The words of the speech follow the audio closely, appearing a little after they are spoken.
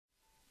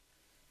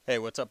Hey,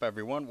 what's up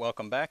everyone?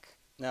 Welcome back.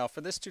 Now for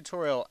this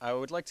tutorial, I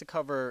would like to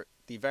cover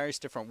the various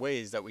different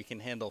ways that we can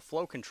handle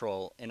flow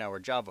control in our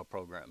Java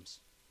programs.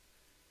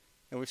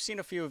 And we've seen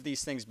a few of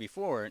these things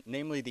before,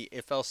 namely the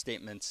if-else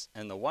statements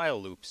and the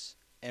while loops,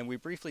 and we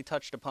briefly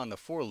touched upon the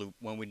for loop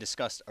when we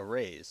discussed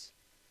arrays.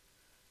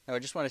 Now I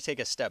just want to take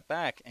a step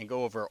back and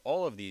go over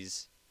all of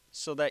these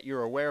so that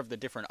you're aware of the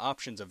different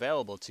options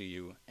available to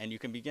you and you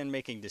can begin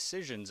making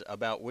decisions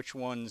about which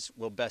ones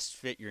will best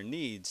fit your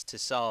needs to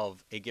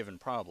solve a given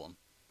problem.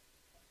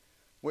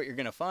 What you're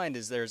going to find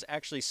is there's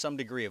actually some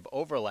degree of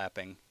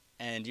overlapping,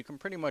 and you can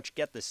pretty much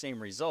get the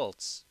same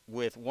results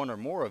with one or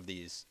more of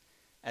these.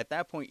 At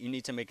that point, you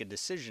need to make a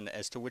decision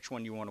as to which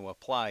one you want to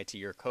apply to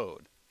your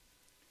code.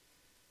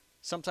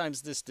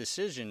 Sometimes this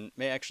decision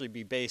may actually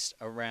be based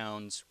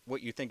around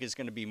what you think is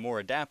going to be more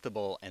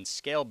adaptable and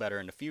scale better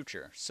in the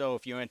future. So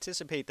if you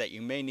anticipate that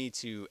you may need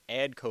to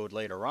add code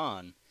later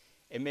on,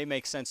 it may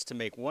make sense to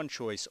make one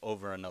choice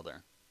over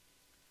another.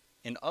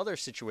 In other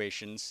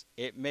situations,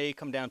 it may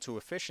come down to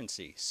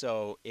efficiency.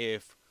 So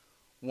if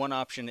one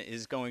option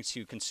is going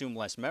to consume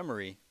less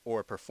memory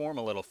or perform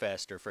a little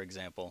faster, for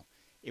example,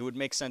 it would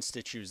make sense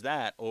to choose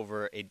that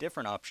over a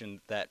different option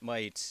that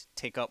might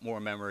take up more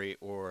memory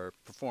or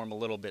perform a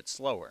little bit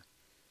slower.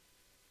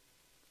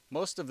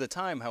 Most of the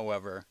time,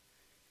 however,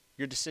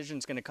 your decision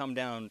is going to come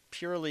down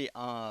purely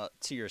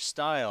to your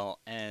style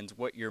and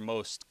what you're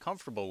most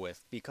comfortable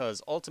with,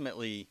 because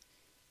ultimately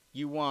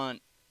you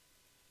want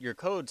your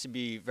code to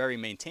be very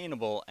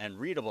maintainable and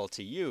readable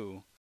to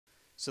you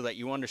so that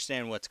you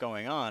understand what's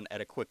going on at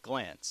a quick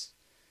glance.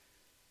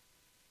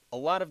 A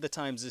lot of the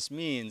times this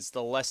means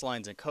the less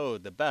lines of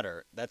code, the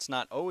better. That's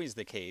not always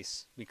the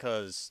case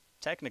because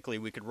technically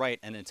we could write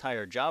an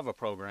entire Java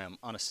program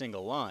on a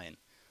single line,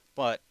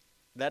 but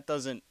that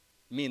doesn't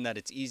mean that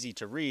it's easy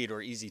to read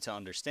or easy to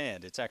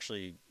understand. It's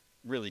actually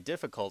really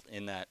difficult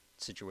in that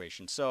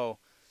situation. So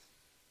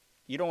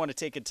you don't want to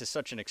take it to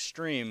such an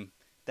extreme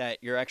that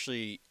you're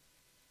actually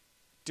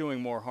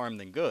doing more harm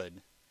than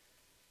good.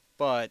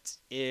 But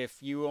if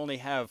you only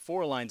have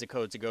 4 lines of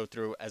code to go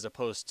through as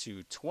opposed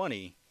to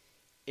 20,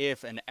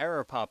 if an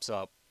error pops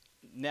up,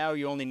 now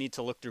you only need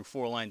to look through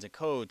 4 lines of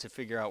code to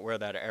figure out where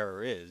that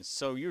error is.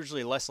 So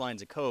usually less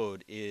lines of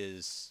code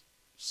is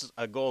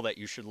a goal that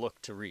you should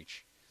look to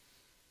reach.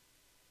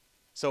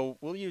 So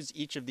we'll use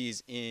each of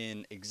these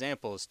in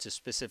examples to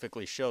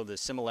specifically show the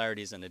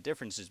similarities and the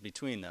differences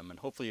between them, and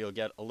hopefully you'll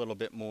get a little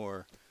bit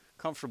more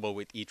comfortable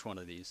with each one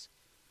of these.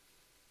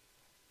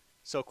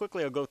 So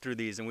quickly I'll go through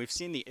these, and we've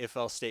seen the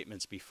if-else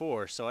statements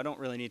before, so I don't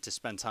really need to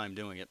spend time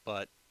doing it,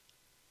 but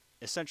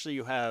essentially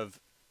you have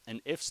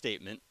an if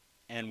statement,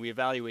 and we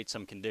evaluate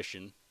some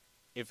condition.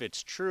 If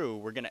it's true,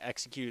 we're going to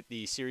execute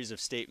the series of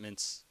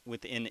statements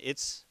within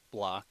its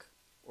block,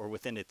 or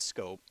within its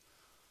scope.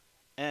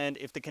 And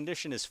if the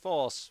condition is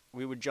false,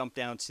 we would jump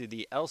down to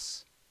the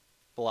else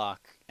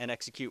block and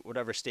execute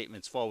whatever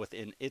statements fall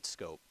within its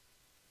scope.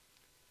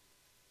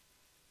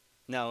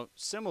 Now,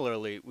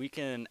 similarly, we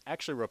can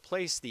actually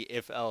replace the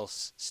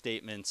if-else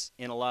statements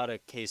in a lot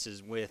of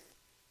cases with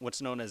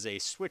what's known as a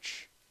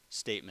switch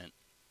statement.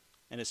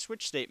 And a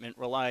switch statement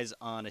relies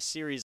on a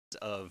series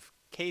of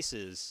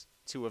cases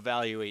to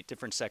evaluate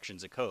different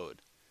sections of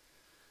code.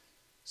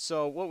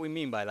 So what we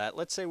mean by that,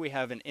 let's say we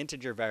have an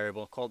integer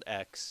variable called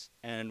x,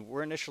 and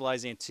we're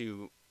initializing it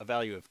to a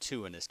value of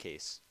 2 in this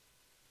case.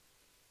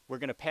 We're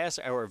going to pass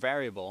our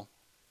variable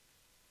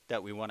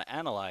that we want to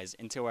analyze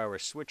into our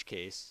switch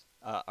case,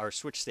 our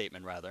switch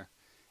statement rather,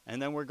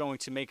 and then we're going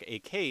to make a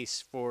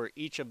case for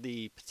each of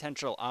the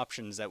potential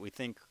options that we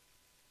think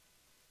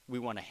we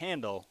want to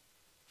handle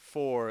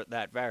for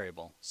that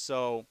variable.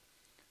 So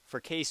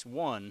for case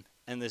 1,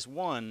 and this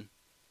 1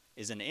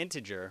 is an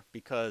integer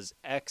because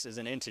x is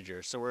an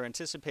integer, so we're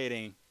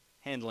anticipating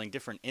handling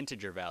different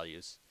integer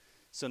values.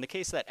 So in the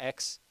case that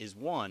x is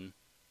 1,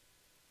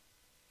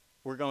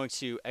 we're going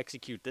to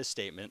execute this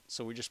statement,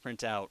 so we just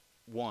print out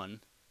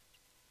 1.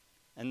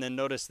 And then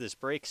notice this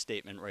break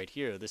statement right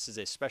here. This is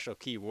a special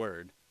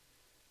keyword.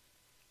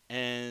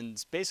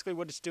 And basically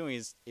what it's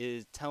doing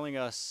is telling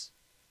us,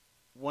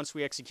 once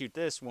we execute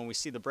this, when we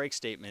see the break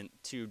statement,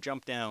 to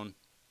jump down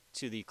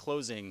to the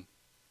closing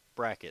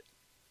bracket.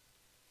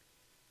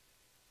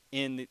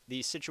 In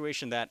the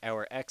situation that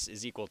our x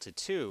is equal to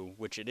 2,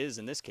 which it is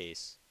in this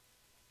case,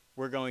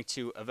 we're going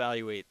to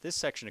evaluate this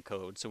section of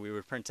code. So we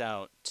would print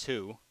out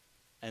 2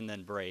 and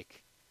then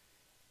break.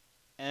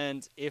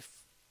 And if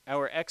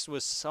our x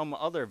was some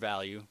other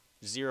value,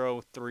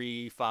 0,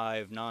 3,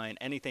 5, 9,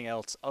 anything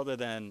else other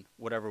than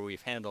whatever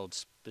we've handled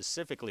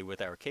specifically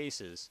with our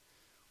cases,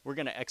 we're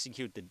going to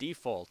execute the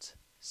default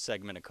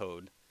segment of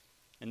code.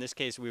 In this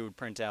case, we would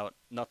print out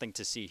nothing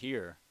to see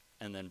here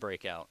and then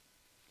break out.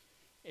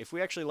 If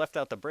we actually left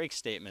out the break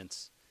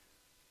statements,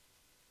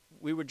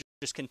 we would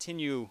just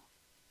continue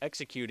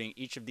executing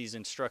each of these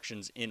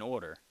instructions in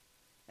order,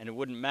 and it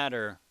wouldn't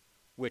matter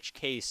which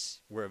case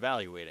we're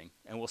evaluating.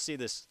 And we'll see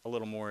this a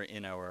little more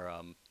in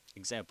our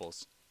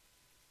examples.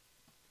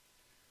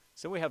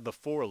 So we have the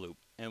for loop,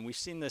 and we've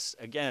seen this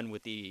again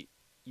with the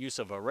use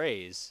of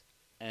arrays.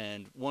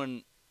 And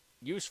one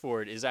use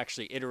for it is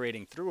actually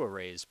iterating through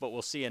arrays, but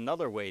we'll see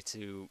another way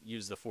to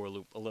use the for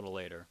loop a little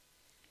later.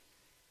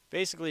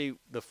 Basically,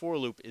 the for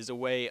loop is a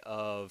way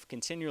of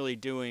continually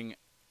doing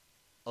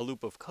a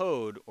loop of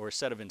code or a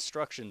set of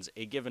instructions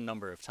a given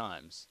number of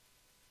times.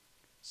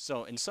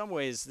 So in some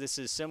ways, this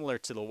is similar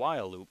to the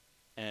while loop,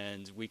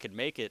 and we could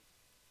make it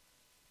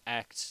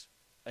act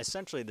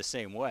essentially the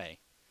same way.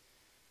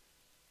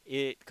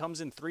 It comes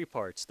in three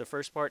parts. The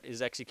first part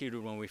is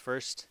executed when we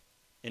first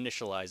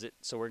initialize it.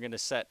 So we're going to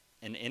set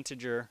an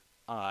integer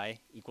I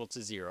equal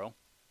to 0.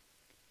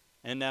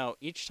 And now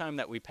each time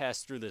that we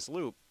pass through this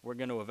loop, we're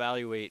going to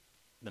evaluate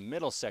the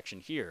middle section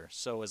here.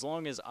 So as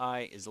long as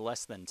I is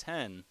less than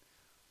 10,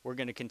 we're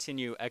going to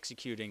continue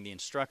executing the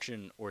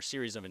instruction or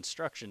series of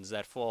instructions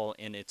that fall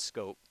in its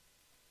scope.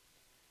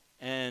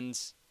 And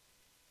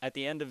at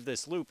the end of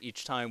this loop,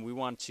 each time we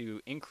want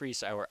to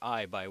increase our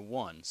I by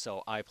 1,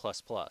 so I++.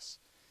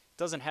 It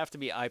doesn't have to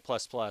be I++.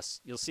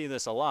 You'll see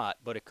this a lot,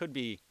 but it could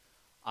be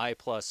I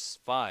plus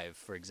 5,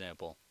 for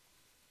example.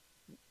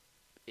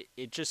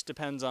 It just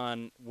depends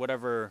on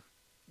whatever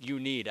you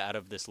need out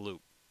of this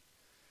loop.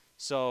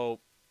 So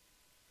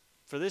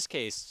for this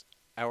case,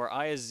 our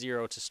I is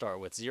 0 to start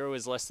with. 0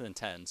 is less than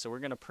 10, so we're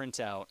going to print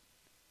out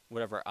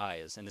whatever I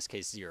is, in this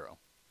case 0.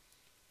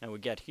 Now we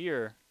get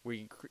here,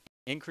 we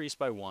increase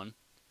by 1.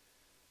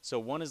 So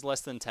 1 is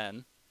less than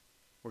 10.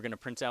 We're going to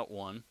print out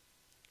 1.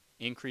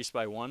 Increase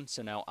by 1,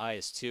 so now I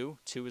is 2.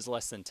 2 is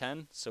less than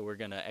 10, so we're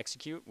going to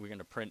execute. We're going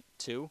to print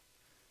 2.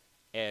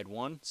 Add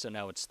 1, so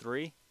now it's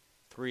 3.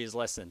 3 is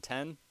less than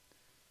 10,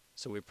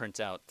 so we print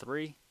out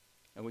 3.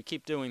 And we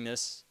keep doing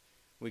this.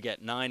 We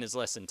get 9 is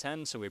less than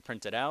 10, so we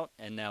print it out,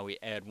 and now we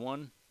add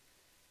 1.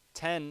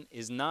 10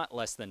 is not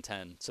less than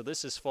 10, so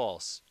this is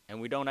false. And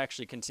we don't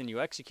actually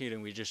continue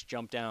executing, we just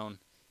jump down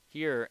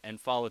here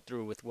and follow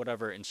through with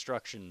whatever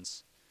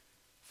instructions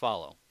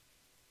follow.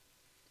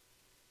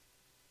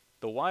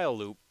 The while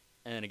loop,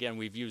 and again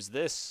we've used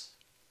this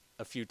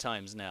a few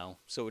times now,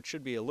 so it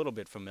should be a little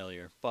bit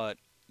familiar, but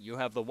you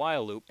have the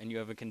while loop and you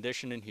have a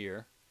condition in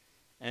here,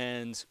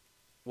 and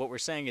what we're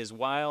saying is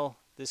while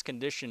this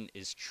condition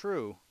is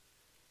true,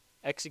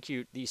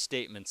 execute these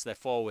statements that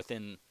fall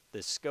within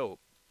this scope.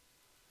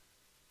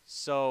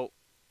 So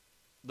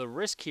the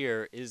risk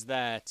here is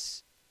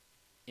that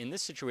in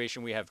this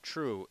situation we have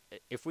true.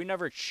 If we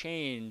never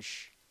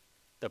change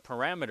the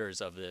parameters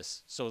of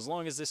this, so as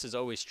long as this is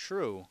always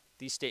true,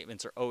 these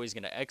statements are always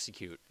going to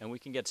execute, and we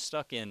can get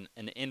stuck in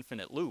an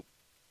infinite loop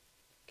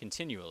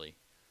continually.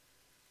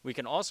 We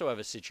can also have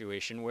a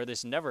situation where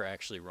this never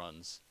actually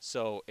runs.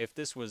 So if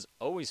this was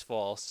always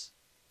false,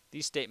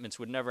 these statements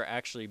would never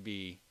actually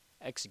be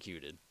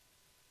executed.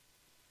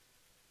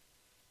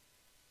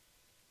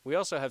 We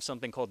also have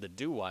something called the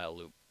do-while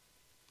loop.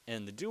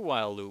 And the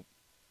do-while loop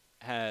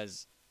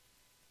has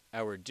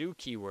our do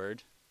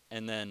keyword,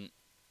 and then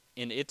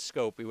in its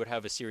scope we would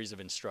have a series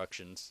of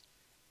instructions.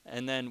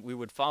 And then we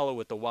would follow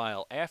with the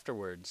while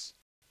afterwards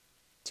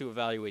to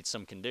evaluate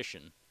some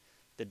condition.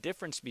 The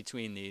difference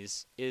between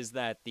these is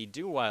that the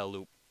do-while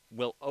loop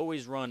will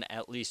always run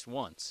at least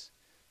once.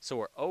 So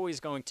we're always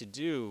going to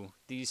do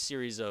these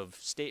series of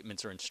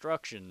statements or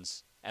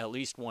instructions at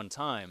least one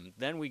time.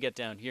 Then we get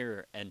down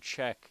here and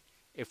check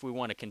if we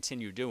want to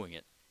continue doing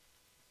it.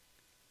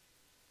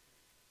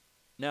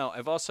 Now,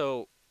 I've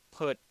also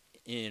put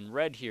in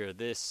red here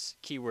this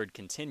keyword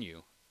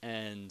continue.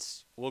 And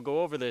we'll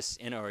go over this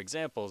in our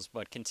examples,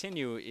 but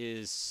continue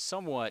is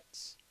somewhat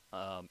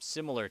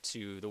similar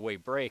to the way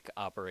break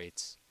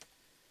operates.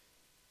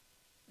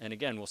 And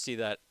again, we'll see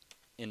that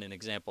in an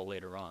example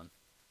later on.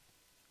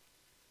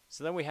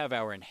 So then we have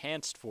our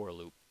enhanced for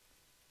loop.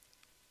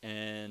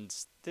 And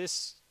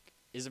this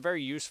is a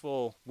very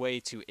useful way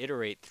to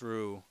iterate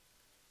through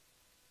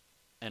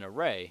an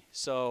array.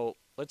 So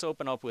let's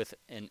open up with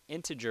an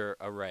integer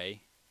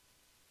array.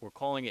 We're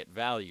calling it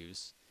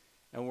values.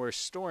 And we're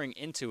storing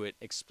into it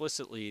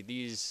explicitly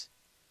these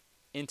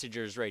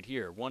integers right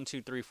here, 1,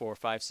 2, 3, 4,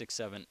 5, 6,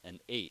 7, and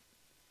 8.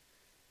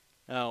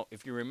 Now,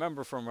 if you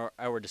remember from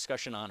our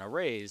discussion on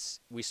arrays,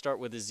 we start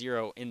with a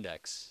 0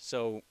 index.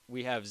 So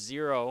we have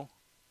 0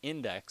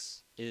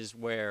 index is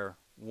where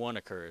 1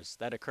 occurs.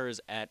 That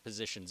occurs at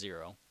position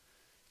 0.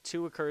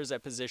 2 occurs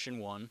at position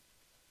 1.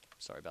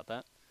 Sorry about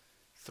that.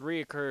 3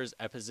 occurs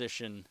at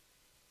position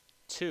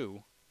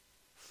 2.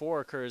 4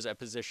 occurs at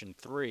position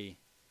 3.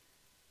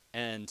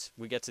 And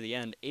we get to the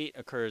end, 8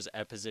 occurs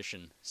at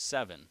position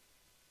 7.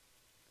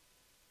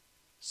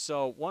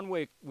 So one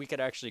way we could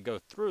actually go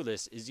through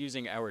this is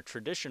using our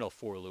traditional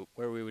for loop,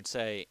 where we would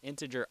say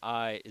integer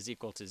I is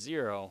equal to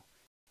 0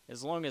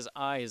 as long as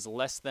I is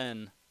less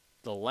than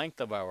the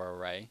length of our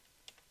array.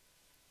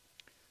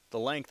 The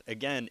length,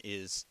 again,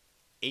 is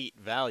 8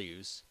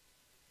 values.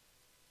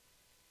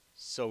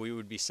 So we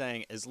would be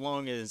saying as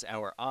long as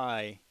our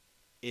I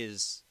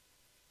is,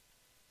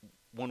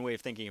 one way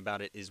of thinking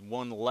about it is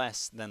 1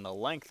 less than the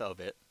length of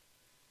it,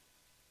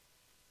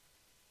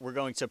 we're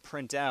going to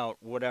print out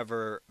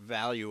whatever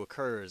value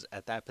occurs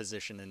at that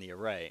position in the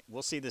array.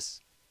 We'll see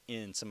this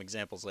in some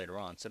examples later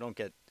on, so don't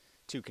get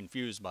too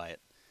confused by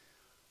it.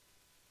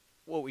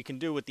 what we can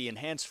do with the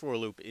enhanced for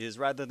loop is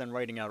rather than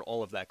writing out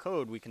all of that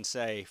code, we can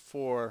say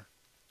for,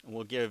 and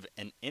we'll give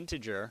an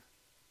integer,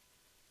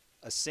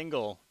 a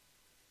single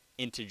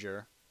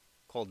integer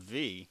called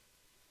v,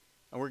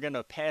 and we're going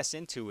to pass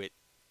into it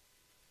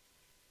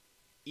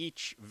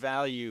each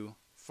value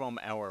from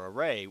our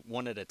array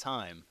one at a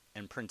time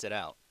and print it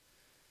out.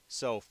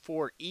 So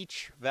for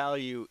each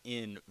value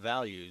in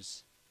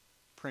values,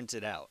 print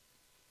it out.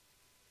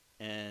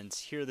 And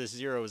here this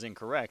 0 is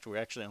incorrect. We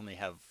actually only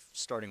have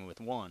starting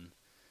with 1.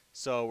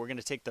 So we're going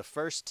to take the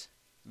first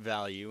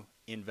value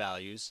in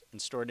values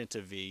and store it into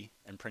v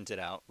and print it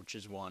out, which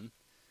is 1.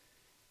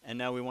 And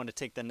now we want to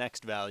take the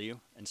next value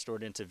and store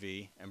it into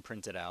v and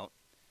print it out.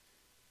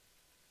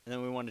 And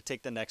then we want to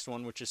take the next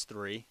one, which is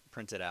 3,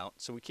 print it out.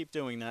 So we keep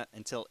doing that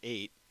until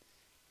 8.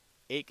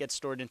 8 gets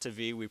stored into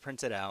v, we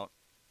print it out,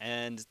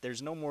 and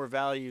there's no more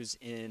values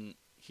in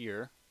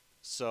here.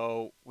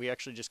 So we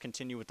actually just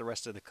continue with the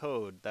rest of the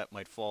code that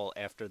might fall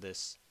after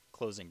this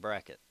closing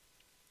bracket.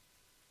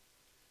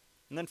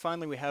 And then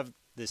finally we have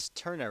this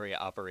ternary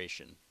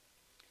operation.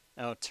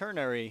 Now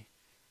ternary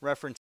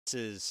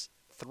references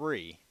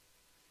 3,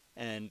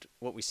 and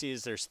what we see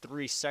is there's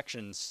 3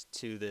 sections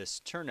to this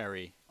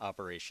ternary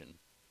operation.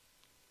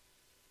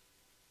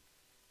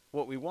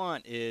 What we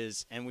want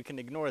is, and we can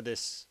ignore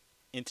this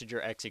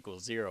integer x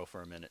equals 0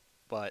 for a minute,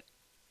 but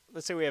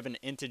let's say we have an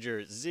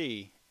integer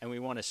z and we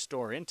want to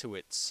store into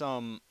it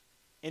some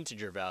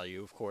integer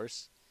value, of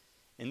course.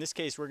 In this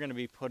case, we're going to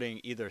be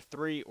putting either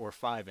 3 or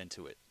 5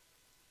 into it.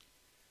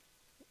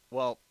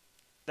 Well,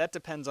 that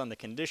depends on the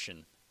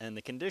condition, and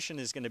the condition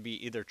is going to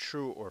be either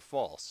true or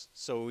false.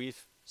 So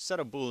we've set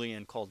a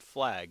boolean called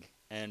flag,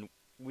 and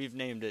we've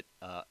named it,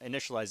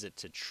 initialized it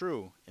to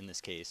true in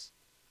this case.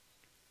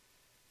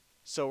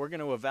 So we're going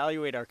to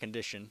evaluate our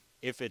condition.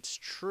 If it's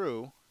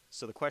true,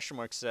 so the question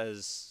mark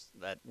says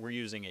that we're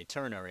using a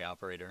ternary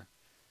operator.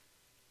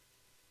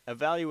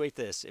 Evaluate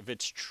this. If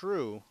it's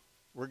true,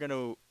 we're going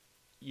to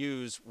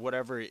use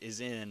whatever is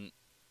in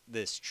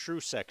this true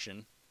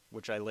section,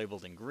 which I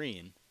labeled in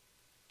green.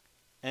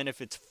 And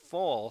if it's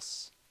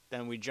false,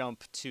 then we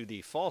jump to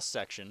the false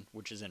section,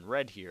 which is in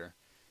red here,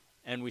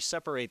 and we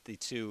separate the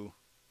two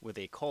with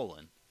a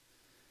colon.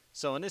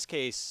 So in this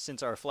case,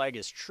 since our flag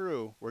is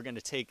true, we're going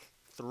to take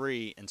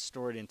 3 and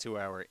store it into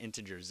our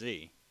integer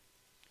z.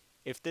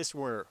 If this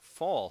were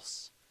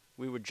false,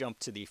 we would jump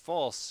to the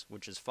false,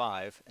 which is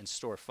 5, and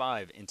store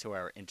 5 into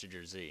our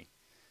integer z.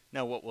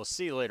 Now what we'll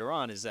see later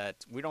on is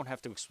that we don't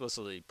have to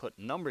explicitly put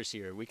numbers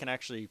here. We can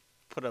actually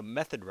put a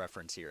method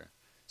reference here.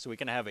 So we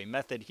can have a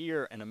method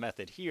here and a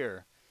method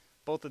here.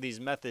 Both of these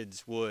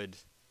methods would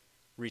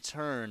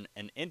return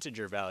an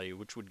integer value,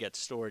 which would get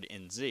stored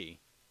in z.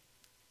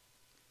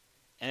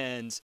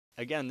 And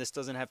again, this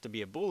doesn't have to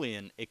be a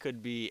boolean. It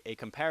could be a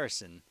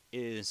comparison.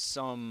 Is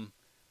some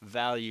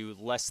value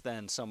less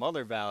than some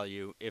other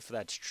value? If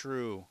that's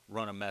true,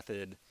 run a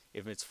method.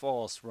 If it's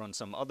false, run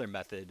some other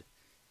method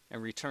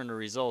and return the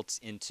results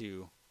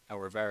into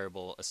our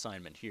variable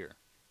assignment here.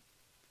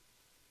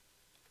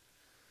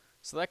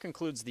 So that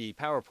concludes the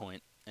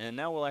PowerPoint, and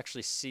now we'll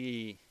actually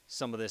see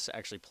some of this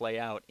actually play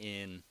out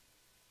in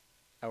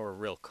our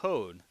real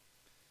code.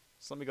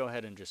 So let me go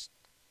ahead and just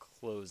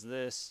close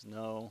this.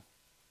 No.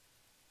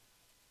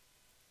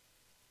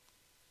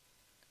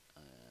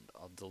 And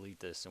I'll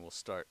delete this and we'll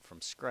start from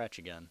scratch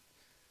again.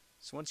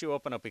 So once you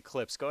open up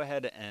Eclipse, go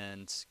ahead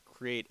and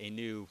create a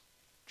new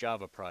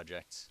Java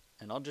project,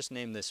 and I'll just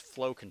name this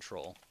flow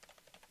control.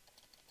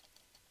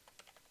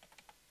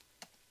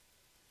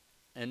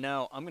 And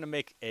now I'm going to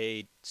make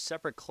a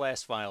separate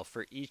class file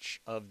for each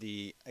of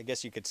the, I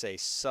guess you could say,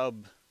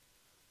 sub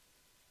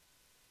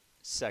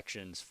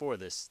sections for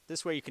this.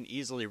 This way you can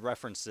easily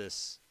reference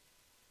this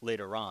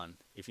later on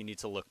if you need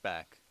to look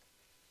back.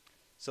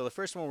 So the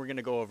first one we're going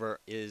to go over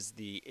is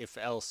the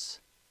if-else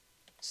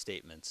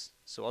statements.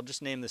 So I'll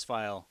just name this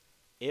file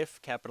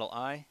if, capital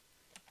I,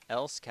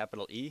 else,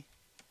 capital E,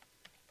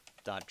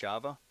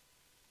 .java.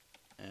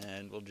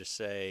 And we'll just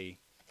say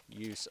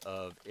use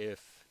of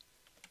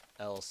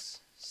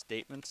if-else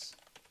statements.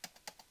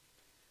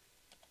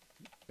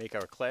 Make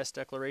our class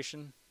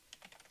declaration.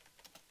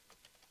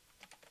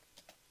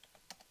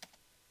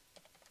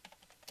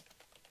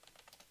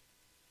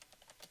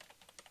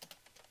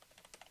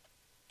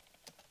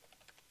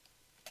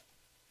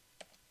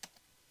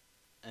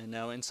 And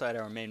now inside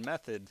our main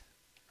method,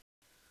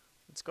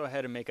 let's go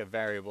ahead and make a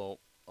variable,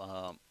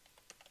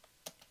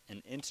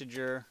 an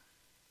integer.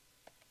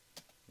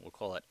 We'll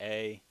call it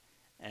a,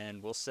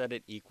 and we'll set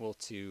it equal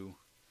to,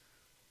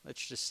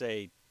 let's just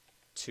say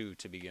 2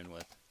 to begin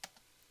with.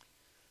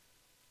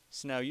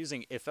 So now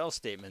using if-else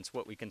statements,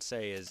 what we can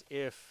say is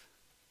if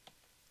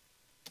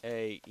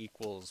a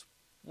equals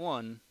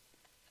 1,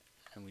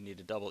 and we need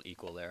a double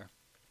equal there,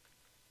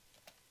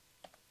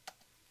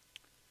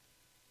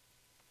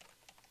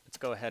 let's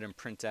go ahead and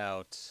print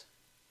out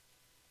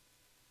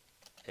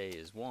a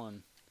is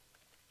 1,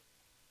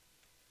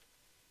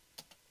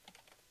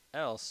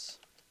 else,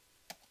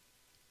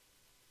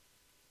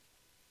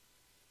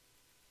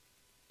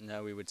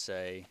 now we would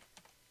say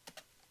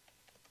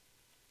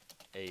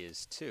A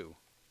is 2.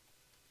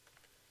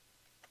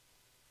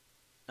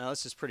 Now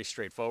this is pretty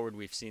straightforward.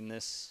 We've seen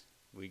this.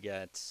 We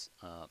get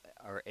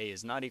our A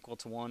is not equal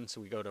to 1, so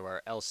we go to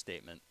our else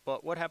statement.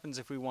 But what happens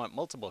if we want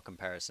multiple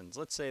comparisons?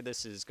 Let's say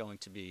this is going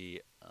to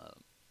be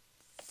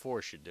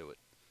 4 should do it.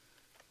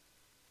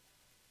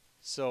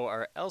 So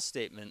our else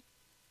statement,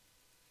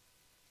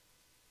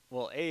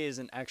 well, A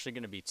isn't actually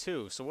going to be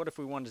 2, so what if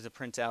we wanted to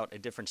print out a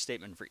different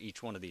statement for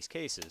each one of these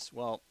cases?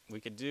 Well, we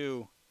could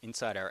do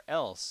inside our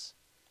else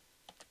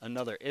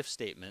another if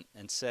statement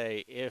and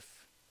say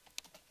if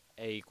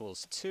A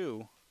equals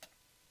 2,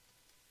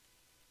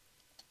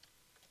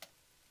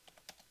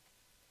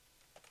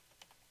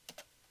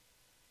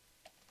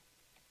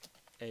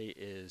 A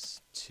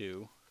is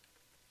 2.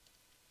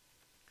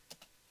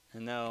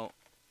 And now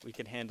we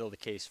could handle the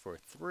case for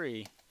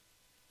 3,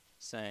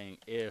 saying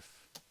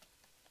if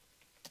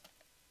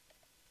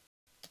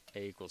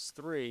A equals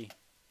 3,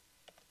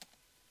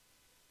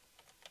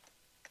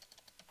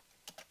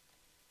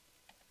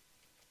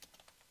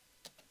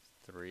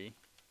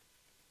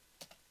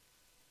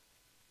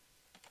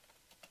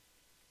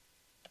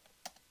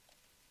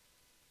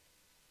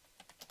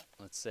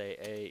 let's say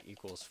A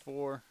equals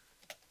 4.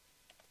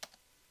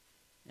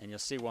 And you'll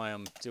see why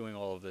I'm doing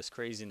all of this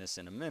craziness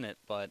in a minute,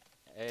 but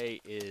A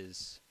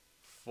is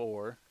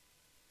 4.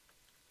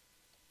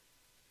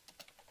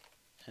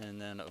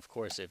 And then, of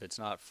course, if it's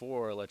not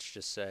 4, let's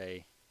just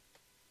say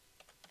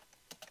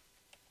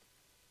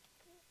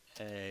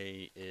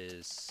A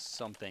is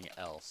something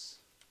else.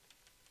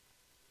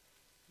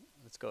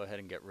 Let's go ahead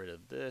and get rid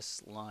of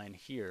this line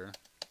here.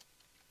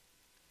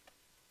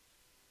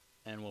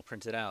 And we'll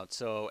print it out.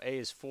 So A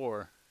is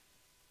 4.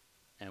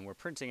 And we're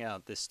printing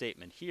out this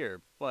statement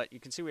here, but you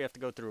can see we have to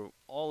go through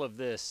all of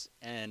this,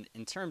 and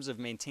in terms of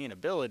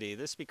maintainability,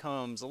 this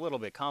becomes a little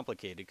bit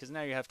complicated because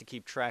now you have to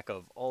keep track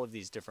of all of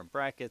these different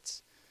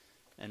brackets.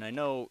 And I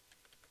know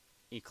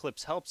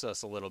Eclipse helps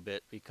us a little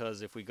bit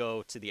because if we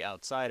go to the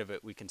outside of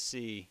it, we can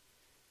see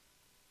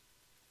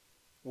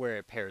where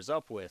it pairs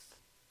up with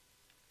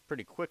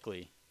pretty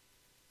quickly.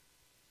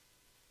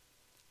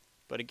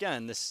 But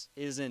again, this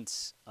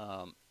isn't,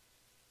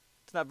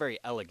 it's not very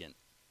elegant.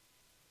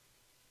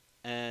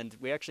 And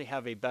we actually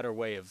have a better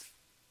way of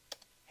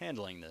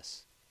handling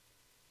this.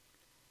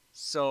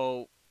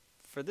 So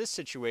for this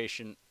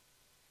situation,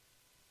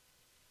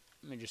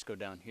 let me just go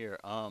down here.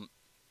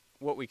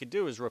 What we could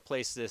do is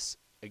replace this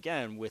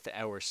again with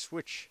our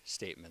switch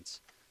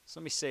statements.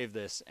 So let me save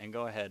this and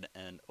go ahead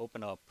and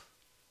open up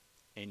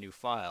a new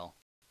file.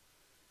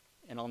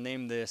 And I'll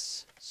name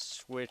this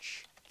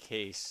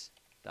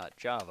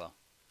switchcase.java.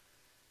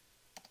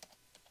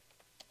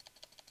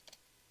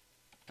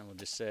 And we'll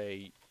just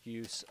say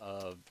use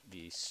of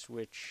the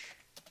switch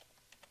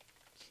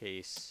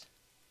case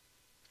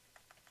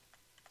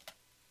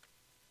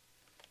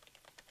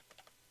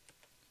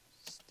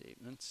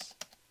statements,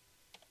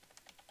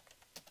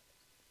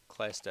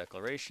 class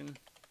declaration,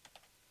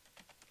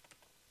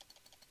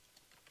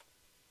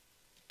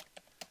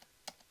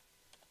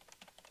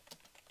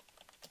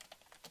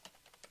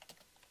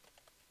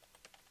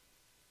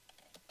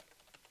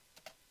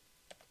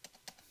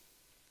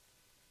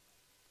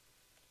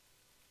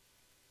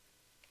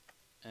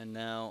 and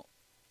now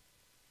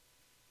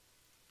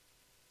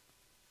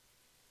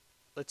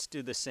let's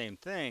do the same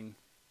thing.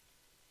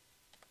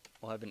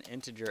 We'll have an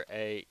integer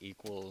A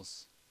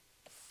equals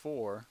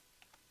 4.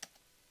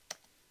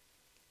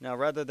 Now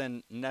rather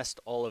than nest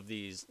all of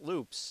these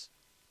loops,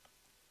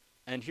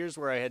 and here's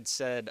where I had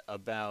said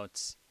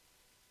about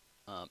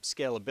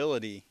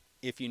scalability,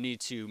 if you need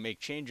to make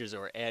changes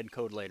or add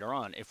code later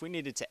on. If we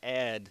needed to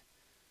add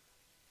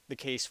the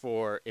case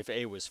for if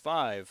A was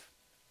 5,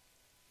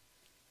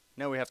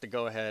 now we have to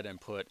go ahead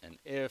and put an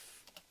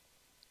if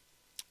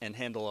and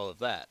handle all of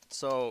that.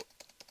 So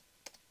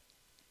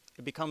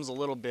it becomes a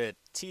little bit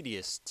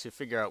tedious to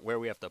figure out where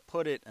we have to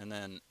put it and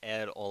then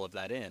add all of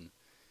that in.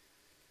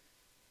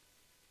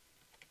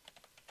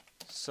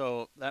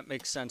 So that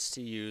makes sense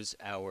to use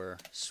our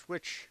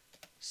switch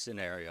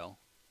scenario.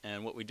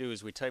 And what we do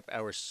is we type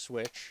our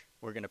switch.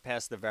 We're going to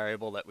pass the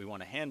variable that we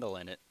want to handle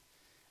in it.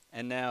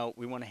 And now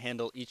we want to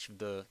handle each of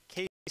the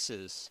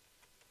cases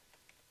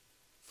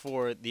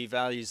for the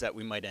values that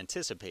we might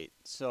anticipate.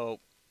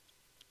 So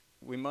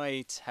we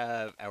might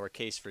have our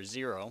case for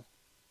 0,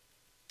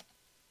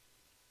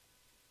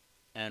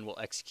 and we'll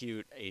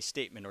execute a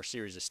statement or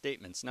series of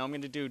statements. Now I'm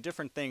going to do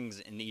different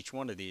things in each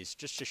one of these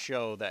just to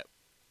show that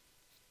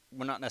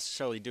we're not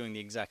necessarily doing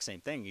the exact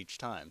same thing each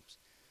time.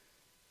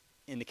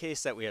 In the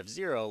case that we have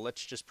 0,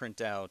 let's just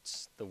print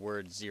out the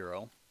word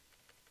 0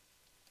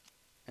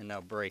 and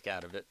now break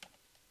out of it.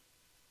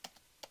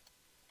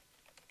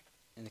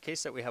 In the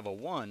case that we have a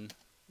 1,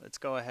 let's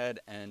go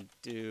ahead and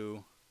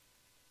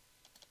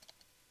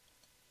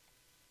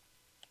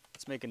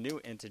let's make a new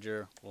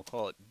integer, we'll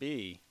call it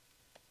b,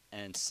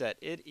 and set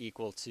it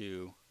equal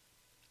to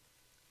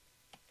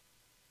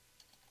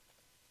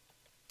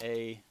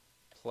a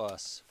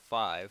plus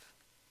 5,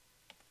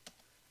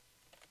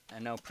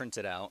 and now print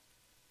it out.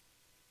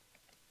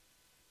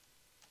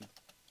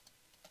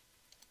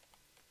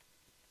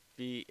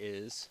 b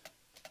is,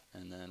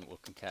 and then we'll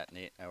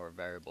concatenate our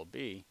variable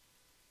b.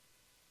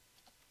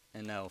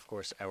 And now, of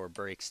course, our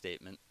break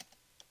statement.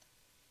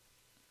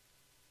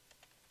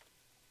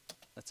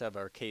 Let's have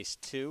our case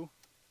 2.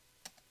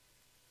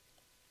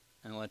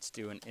 And let's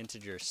do an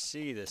integer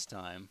c this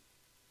time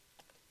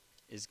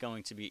is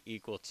going to be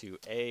equal to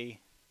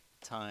a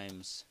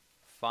times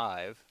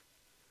 5,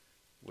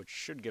 which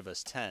should give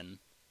us 10.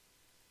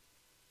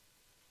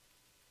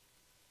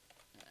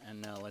 And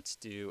now let's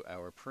do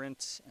our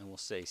print, and we'll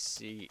say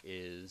c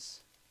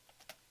is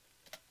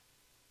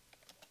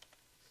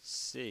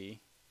c.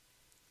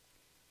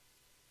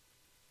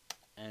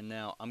 And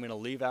now I'm going to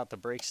leave out the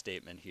break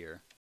statement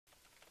here,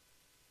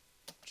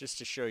 just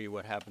to show you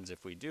what happens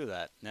if we do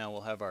that. Now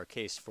we'll have our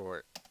case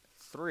for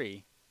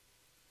 3.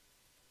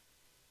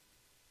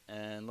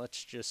 And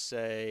let's just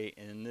say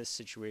in this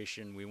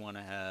situation we want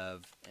to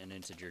have an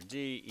integer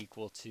d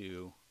equal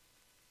to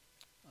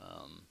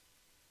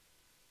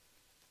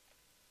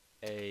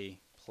a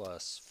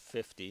plus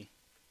 50.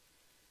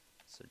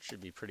 So it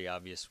should be pretty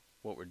obvious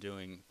what we're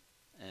doing.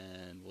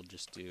 And we'll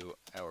just do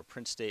our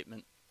print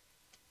statement.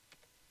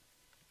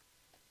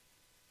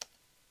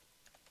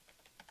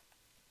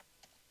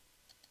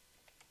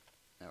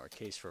 Our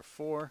case for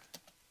 4.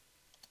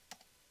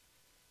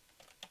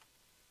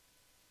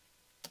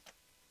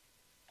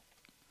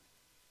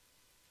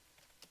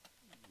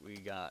 We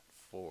got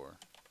 4.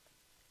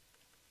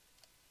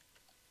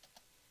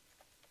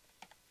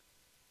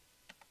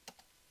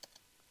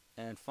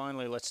 And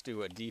finally, let's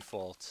do a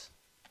default.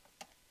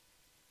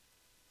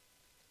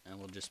 And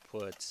we'll just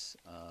put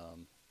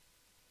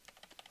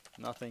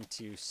nothing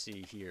to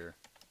see here.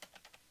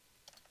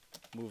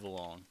 Move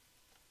along.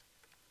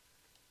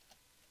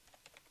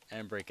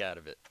 And break out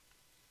of it.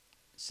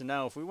 So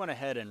now if we went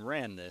ahead and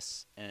ran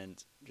this,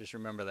 and just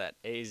remember that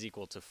a is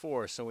equal to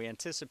 4, so we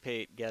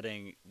anticipate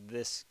getting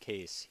this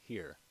case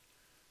here.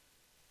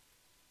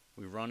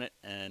 We run it,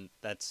 and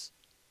that's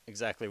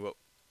exactly what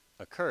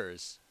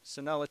occurs.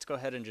 So now let's go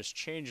ahead and just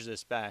change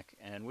this back,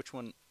 and which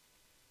one,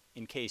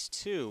 in case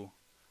 2,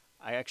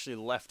 I actually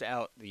left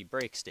out the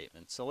break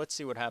statement. So let's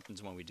see what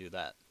happens when we do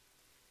that.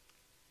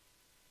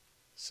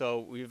 So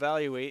we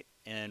evaluate,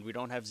 and we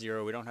don't have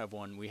 0, we don't have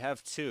 1, we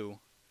have 2.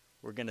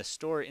 We're going to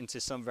store it into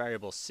some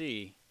variable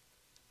c,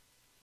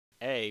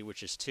 a,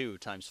 which is 2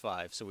 times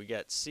 5. So we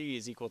get c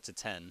is equal to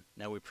 10.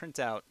 Now we print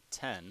out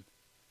 10.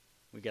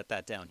 We get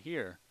that down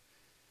here.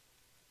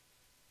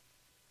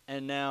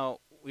 And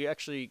now we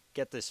actually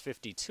get this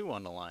 52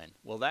 on the line.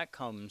 Well, that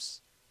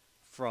comes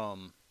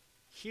from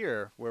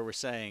here where we're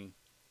saying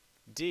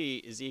d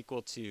is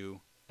equal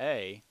to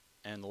a,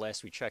 and the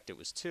last we checked it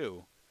was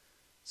 2.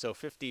 So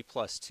 50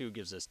 plus 2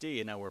 gives us d,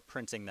 and now we're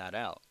printing that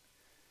out.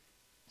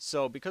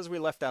 So because we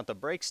left out the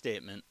break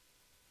statement,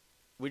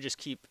 we just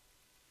keep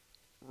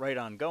right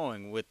on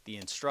going with the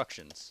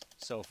instructions.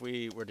 So if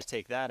we were to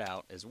take that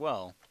out as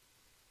well,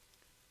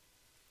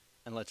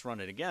 and let's run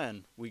it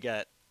again, we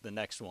get the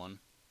next one.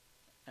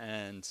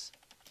 And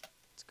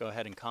let's go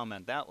ahead and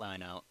comment that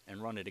line out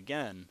and run it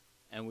again,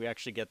 and we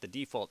actually get the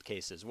default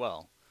case as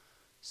well.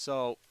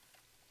 So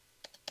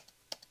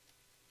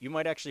you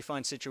might actually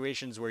find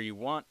situations where you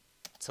want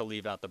to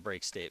leave out the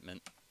break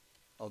statement,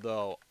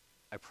 although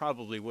I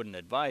probably wouldn't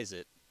advise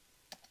it,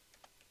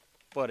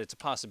 but it's a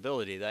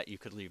possibility that you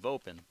could leave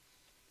open.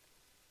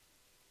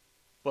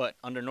 But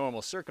under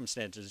normal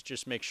circumstances,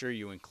 just make sure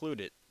you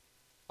include it,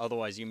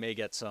 otherwise you may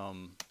get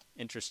some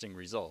interesting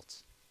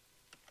results.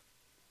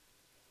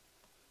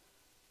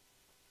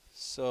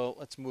 So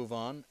let's move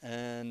on,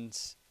 and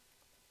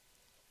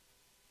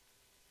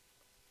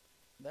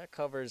that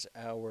covers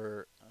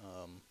our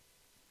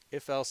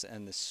if-else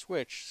and the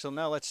switch. So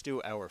now let's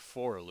do our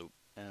for loop.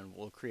 And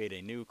we'll create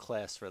a new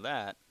class for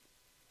that.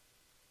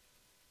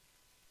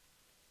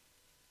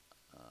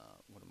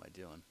 What am I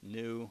doing?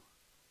 New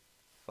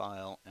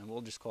file, and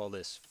we'll just call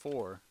this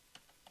for.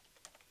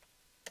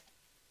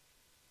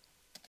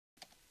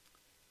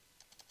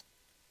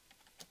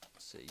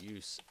 Say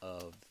use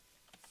of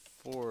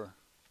for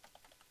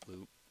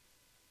loop.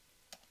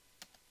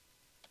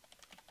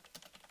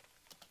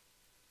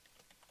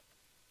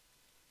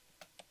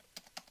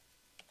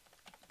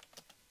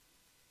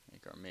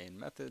 Make our main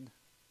method.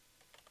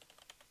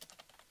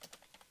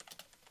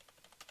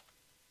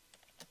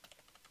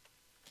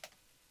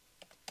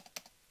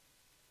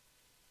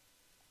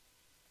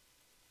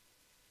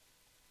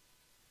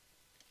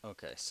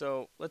 Okay,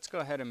 so let's go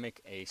ahead and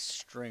make a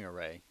string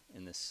array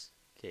in this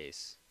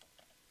case.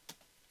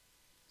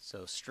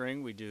 So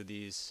string, we do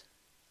these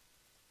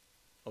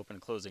open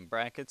and closing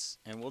brackets,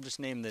 and we'll just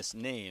name this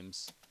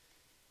names,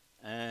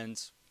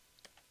 and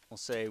we'll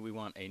say we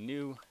want a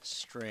new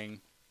string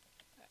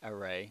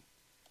array.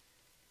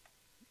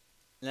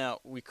 Now,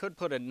 we could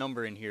put a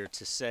number in here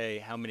to say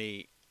how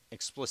many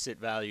explicit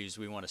values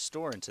we want to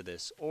store into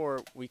this,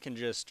 or we can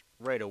just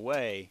right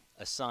away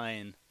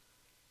assign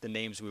the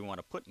names we want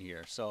to put in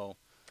here. So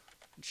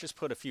let's just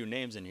put a few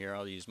names in here.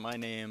 I'll use my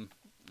name.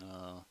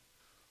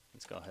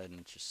 Let's go ahead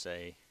and just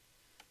say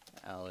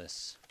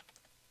Alice,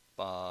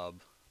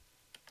 Bob,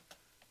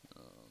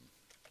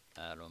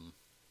 Adam,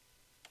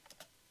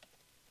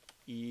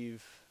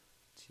 Eve,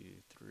 2,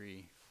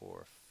 3,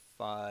 4,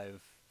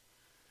 5.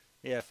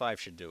 Yeah, 5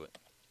 should do it.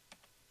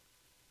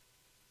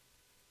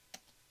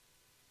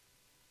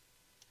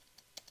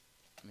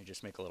 Let me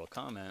just make a little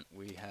comment.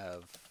 We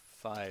have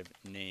 5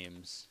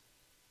 names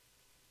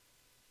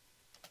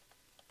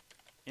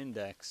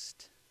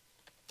indexed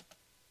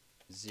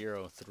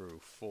 0 through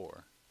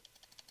 4.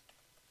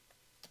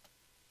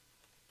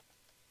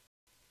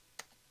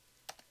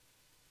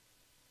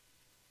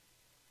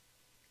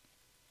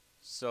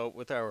 So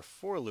with our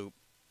for loop,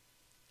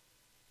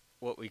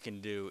 what we can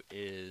do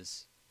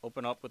is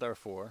open up with our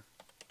for.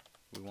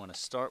 We want to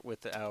start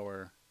with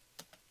our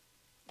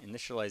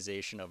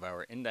initialization of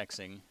our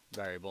indexing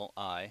variable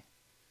I.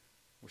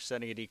 We're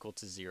setting it equal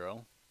to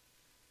 0.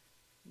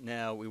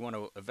 Now we want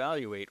to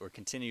evaluate or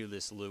continue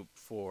this loop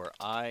for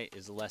I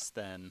is less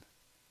than,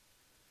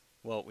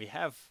 well, we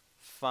have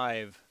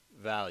 5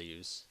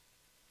 values,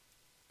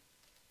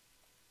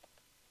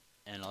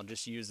 and I'll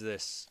just use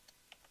this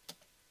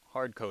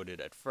hard-coded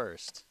at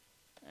first,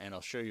 and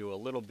I'll show you a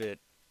little bit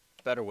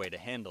better way to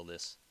handle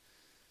this.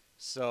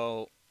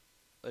 So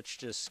let's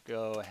just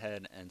go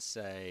ahead and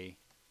say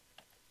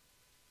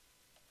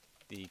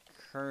the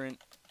current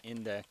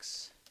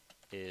index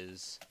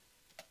is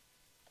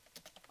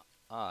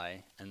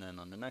I, and then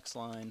on the next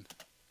line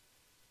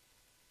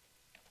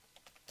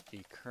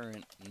the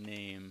current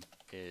name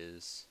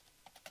is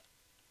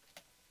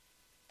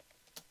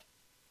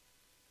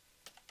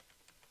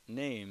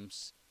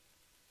names,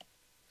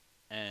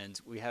 and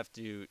we have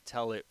to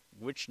tell it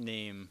which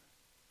name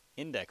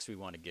index we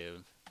want to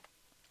give.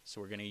 So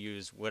we're going to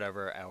use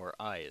whatever our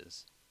I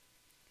is.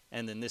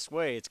 And then this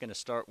way it's going to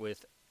start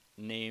with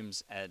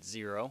names at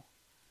 0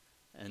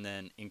 and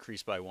then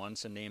increase by 1.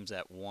 So names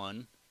at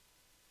 1,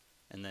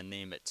 and then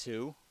name at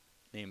 2,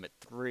 name at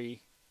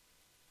 3,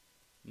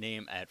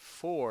 name at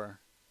 4.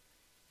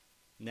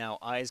 Now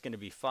I is going to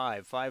be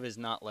 5. 5 is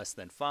not less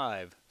than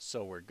 5,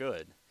 so we're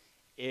good.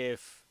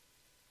 If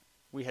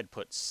we had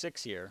put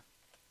 6 here,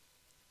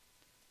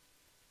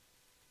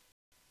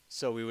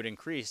 so we would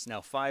increase.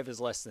 Now 5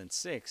 is less than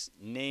 6.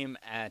 Name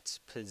at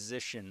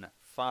position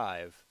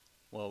 5.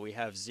 Well, we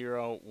have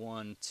 0,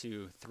 1,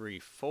 2, 3,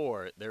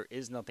 4. There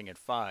is nothing at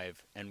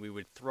 5, and we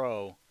would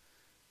throw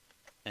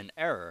an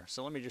error.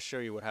 So let me just show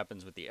you what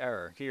happens with the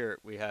error. Here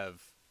we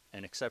have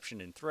an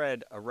exception in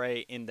thread, array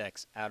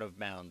index out of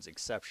bounds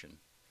exception.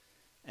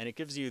 And it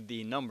gives you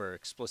the number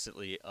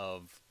explicitly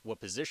of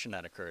what position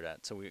that occurred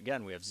at. So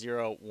again, we have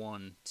 0,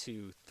 1,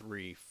 2,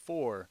 3,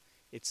 4.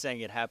 It's saying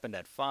it happened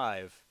at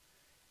 5,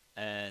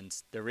 and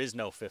there is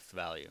no 5th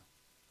value.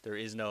 There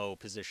is no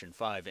position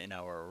 5 in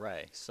our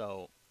array.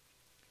 So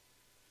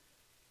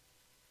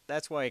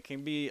that's why it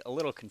can be a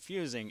little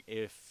confusing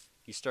if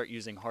you start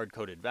using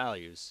hard-coded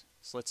values.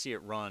 So let's see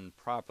it run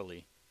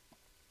properly.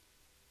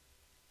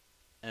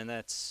 And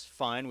that's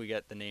fine. We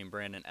get the name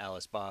Brandon,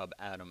 Alice, Bob,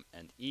 Adam,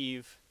 and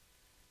Eve.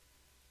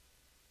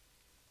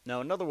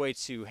 Now another way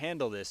to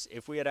handle this,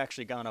 if we had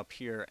actually gone up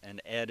here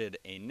and added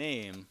a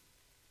name,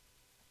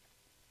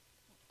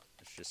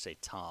 let's just say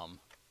Tom.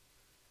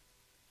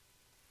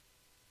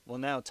 Well,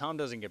 now Tom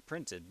doesn't get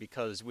printed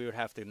because we would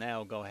have to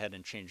now go ahead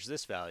and change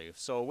this value.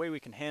 So a way we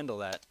can handle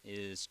that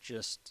is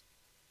just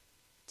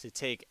to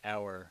take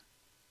our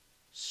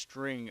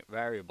string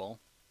variable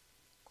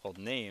called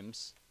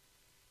names,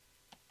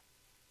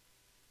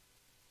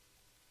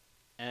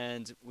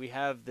 and we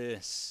have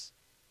this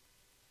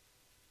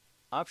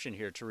option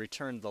here to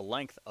return the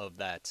length of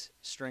that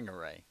string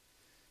array.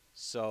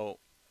 So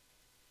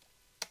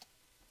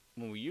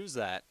when we use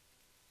that,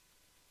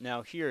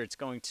 now here it's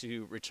going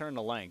to return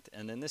the length,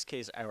 and in this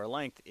case our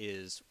length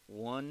is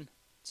 1,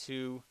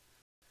 2,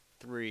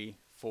 3,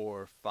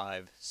 4,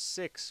 5,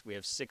 6. We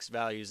have 6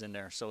 values in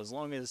there, so as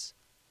long as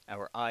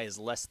our I is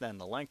less than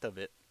the length of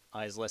it,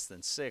 I is less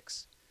than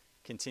 6,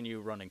 continue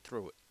running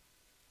through it.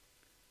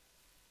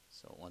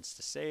 So it wants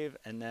to save,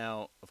 and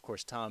now of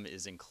course Tom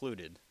is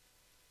included.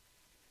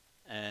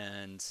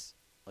 And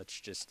let's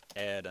just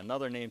add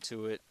another name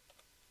to it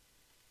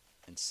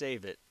and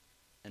save it.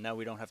 And now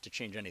we don't have to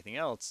change anything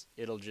else.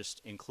 It'll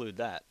just include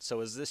that. So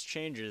as this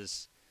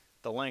changes,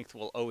 the length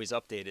will always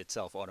update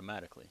itself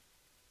automatically.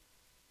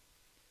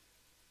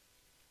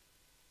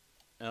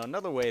 Now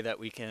another way that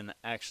we can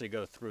actually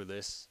go through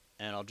this,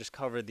 and I'll just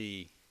cover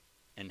the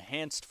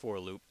enhanced for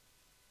loop.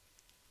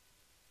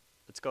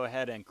 Let's go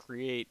ahead and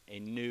create a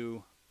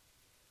new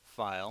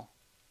file,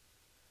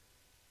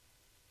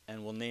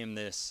 and we'll name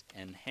this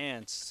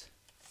enhanced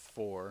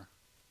for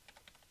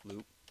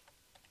loop.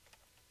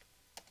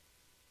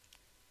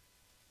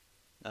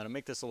 Now to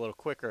make this a little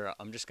quicker,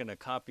 I'm just going to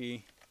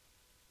copy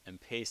and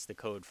paste the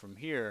code from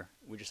here.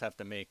 We just have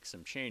to make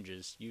some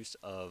changes. Use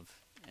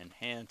of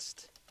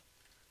enhanced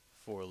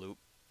for loop,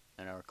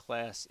 and our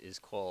class is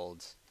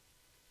called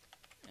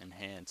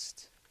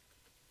enhanced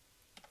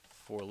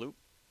for loop.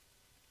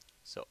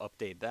 So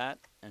update that,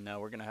 and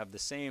now we're going to have the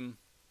same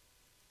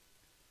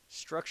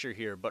structure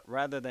here, but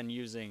rather than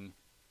using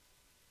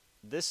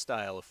this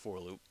style of for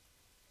loop,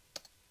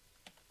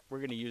 we're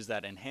going to use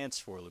that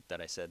enhanced for loop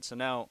that I said. So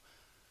now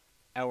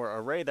our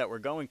array that we're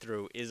going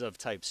through is of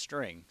type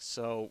string.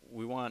 So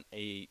we want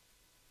a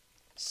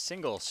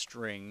single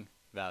string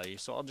value.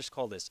 So I'll just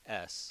call this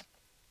S.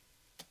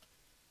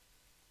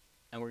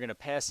 And we're going to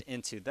pass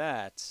into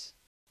that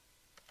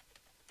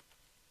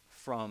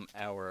from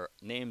our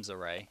names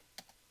array.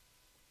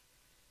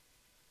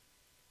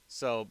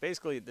 So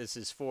basically this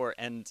is for,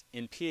 and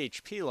in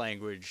PHP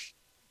language,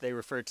 they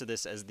refer to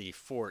this as the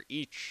for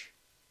each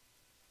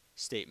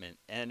statement,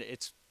 and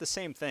it's the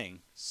same thing.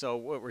 So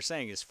what we're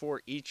saying is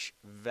for each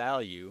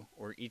value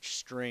or each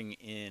string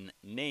in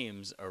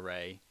names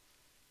array,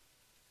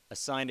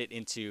 assign it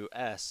into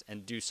S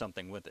and do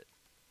something with it.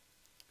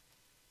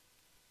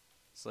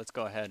 So let's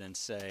go ahead and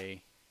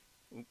say,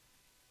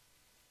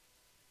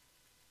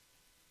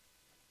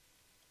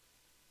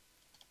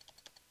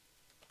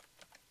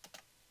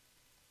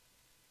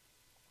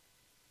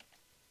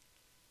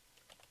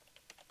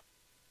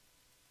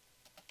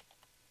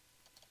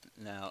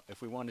 now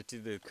if we wanted to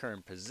do the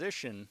current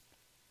position,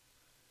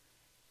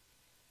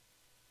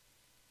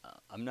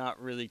 I'm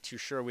not really too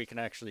sure we can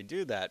actually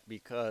do that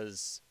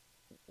because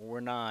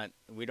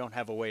we don't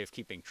have a way of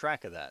keeping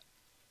track of that.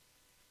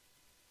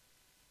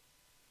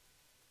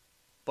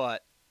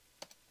 But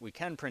we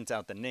can print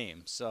out the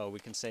name. So we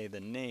can say the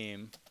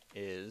name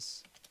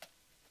is,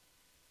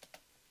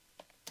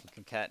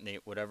 we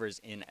concatenate whatever's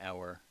in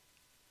our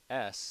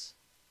S.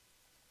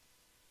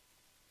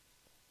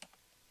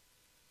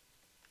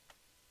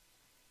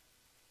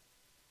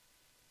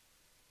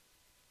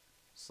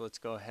 So let's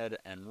go ahead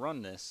and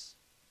run this.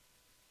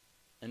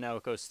 And now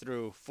it goes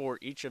through for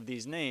each of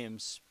these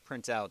names,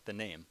 print out the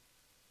name.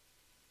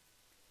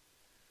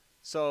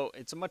 So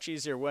it's a much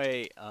easier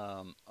way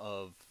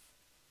of,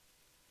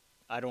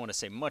 I don't want to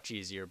say much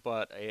easier,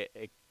 but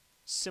a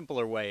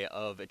simpler way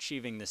of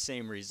achieving the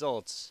same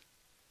results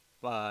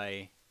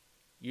by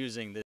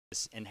using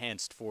this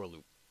enhanced for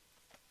loop.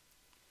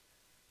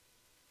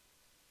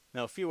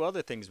 Now a few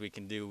other things we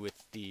can do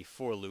with the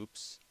for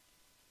loops.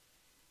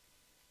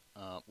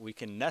 We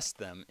can nest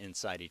them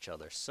inside each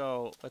other.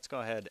 So let's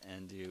go ahead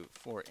and do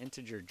for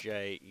integer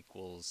j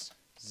equals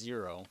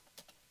 0.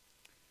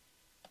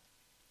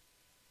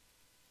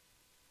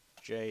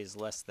 J is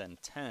less than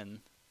 10.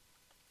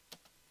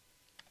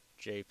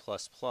 J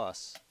plus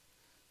plus.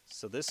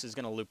 So this is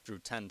going to loop through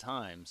 10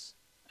 times.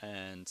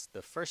 And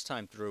the first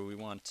time through we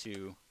want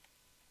to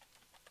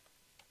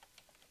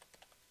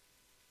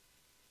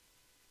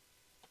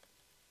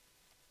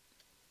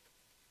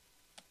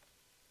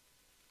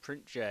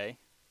print j.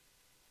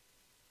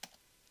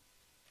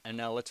 And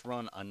now let's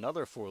run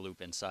another for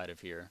loop inside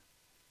of here.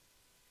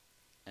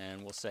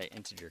 And we'll say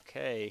integer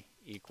k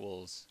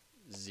equals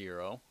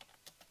 0.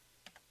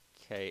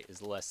 K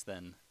is less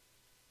than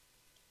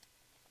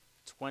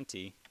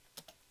 20.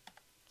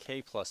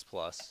 K plus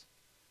plus.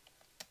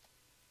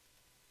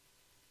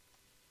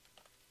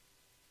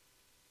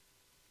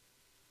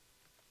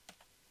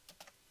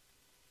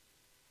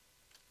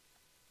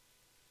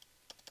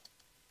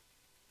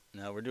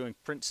 Now we're doing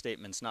print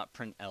statements, not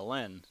print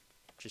ln.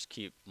 Just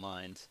keep in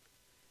mind.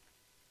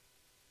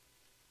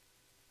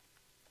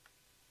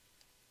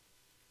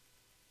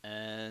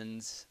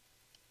 And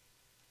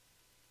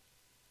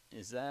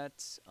is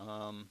that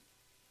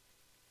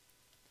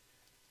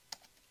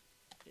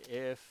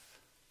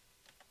if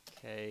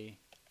k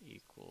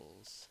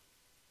equals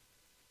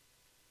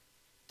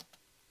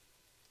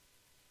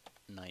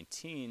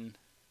 19,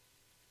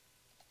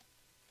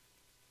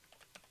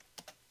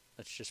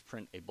 let's just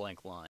print a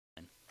blank line.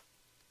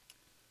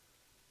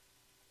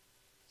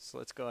 So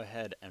let's go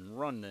ahead and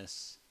run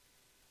this.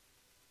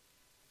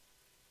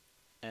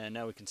 And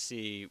now we can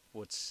see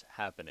what's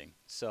happening.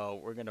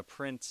 So we're going to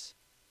print,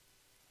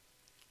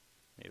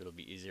 maybe it'll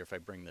be easier if I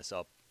bring this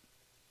up.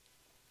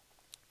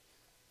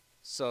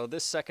 So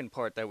this second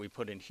part that we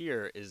put in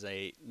here is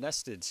a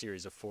nested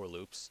series of for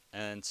loops.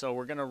 And so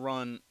we're going to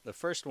run the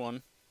first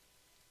one.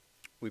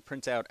 We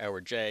print out our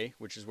j,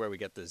 which is where we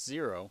get the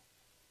 0.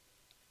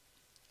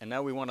 And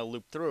now we want to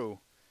loop through.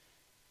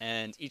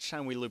 And each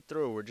time we loop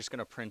through, we're just going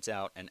to print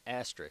out an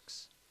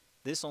asterisk.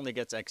 This only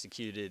gets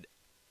executed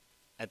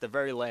at the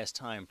very last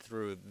time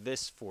through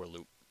this for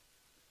loop.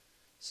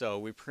 So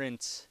we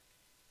print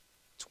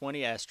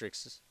 20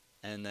 asterisks,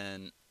 and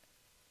then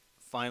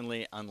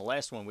finally on the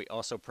last one we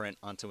also print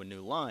onto a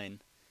new line.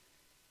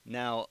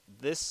 Now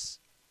this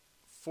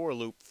for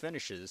loop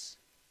finishes,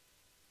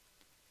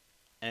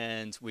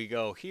 and we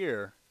go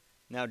here.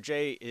 Now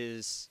j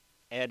is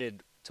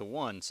added to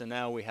 1, so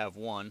now we have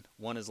 1.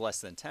 1 is less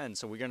than 10,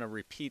 so we're going to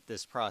repeat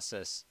this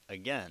process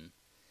again.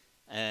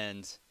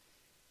 And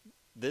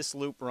this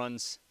loop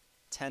runs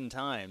 10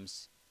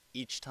 times.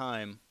 Each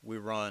time we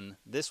run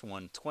this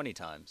one 20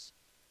 times.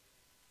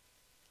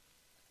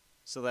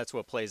 So that's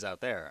what plays out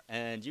there.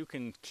 And you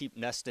can keep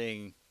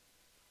nesting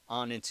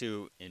on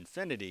into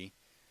infinity,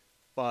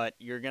 but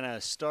you're going to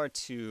start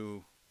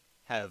to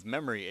have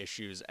memory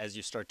issues as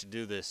you start to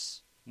do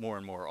this more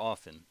and more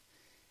often.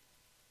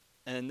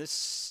 And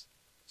this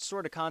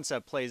sort of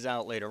concept plays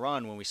out later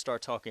on when we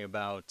start talking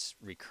about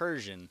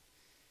recursion.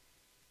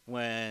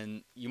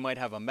 when you might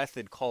have a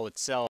method call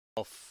itself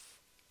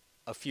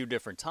a few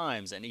different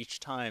times, and each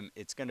time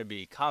it's going to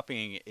be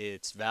copying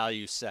its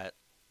value set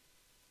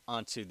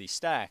onto the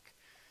stack.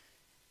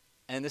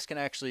 And this can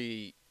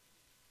actually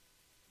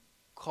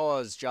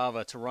cause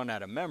Java to run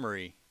out of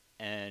memory,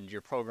 and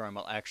your program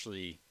will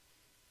actually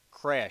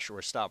crash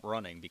or stop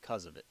running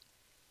because of it.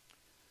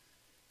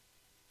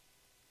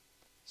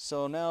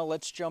 So now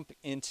let's jump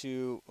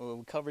into,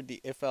 we covered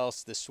the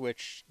if-else, the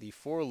switch, the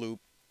for loop,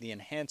 the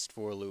enhanced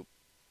for loop.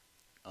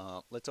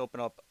 Let's open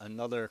up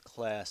another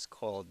class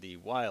called the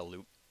while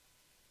loop.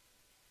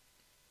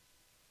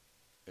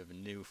 We have a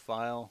new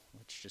file.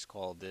 Let's just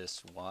call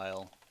this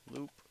while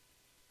loop.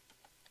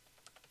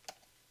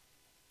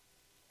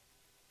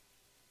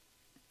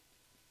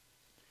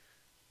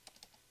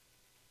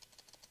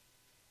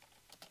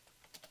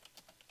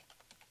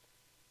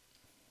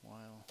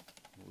 While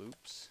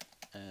loops.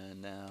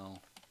 And now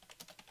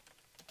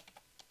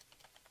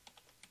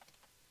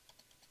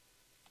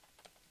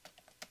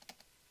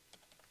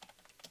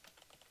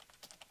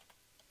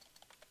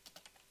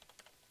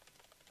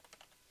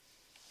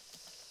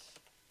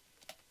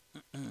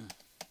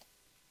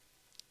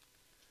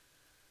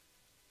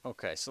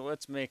okay, so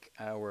let's make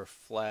our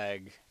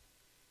flag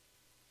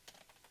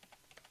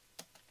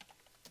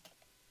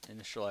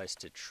initialize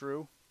to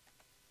true.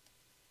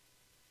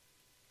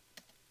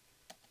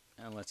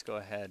 And let's go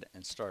ahead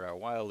and start our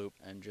while loop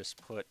and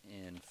just put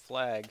in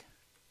flag.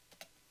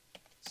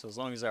 So as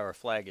long as our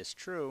flag is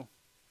true,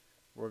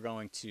 we're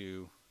going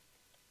to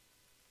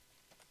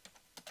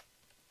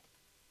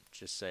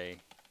just say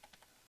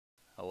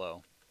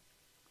hello.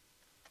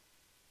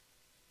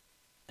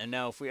 And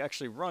now if we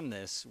actually run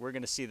this, we're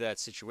going to see that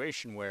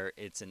situation where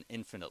it's an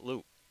infinite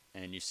loop.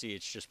 And you see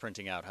it's just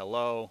printing out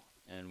hello,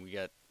 and we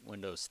get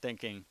Windows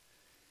thinking.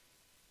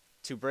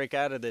 To break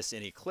out of this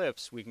in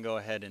Eclipse, we can go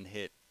ahead and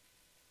hit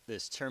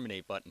this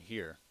terminate button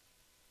here.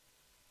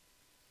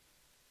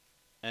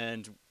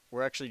 And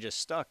we're actually just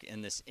stuck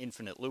in this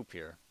infinite loop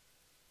here.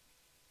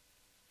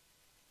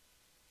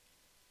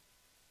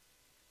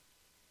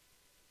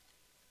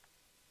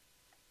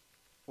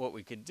 What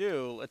we could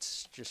do,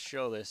 let's just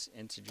show this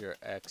integer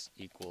x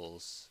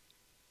equals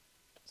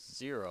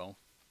 0.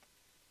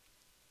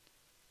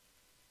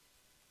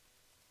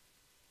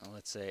 And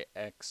let's say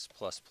x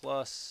plus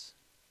plus.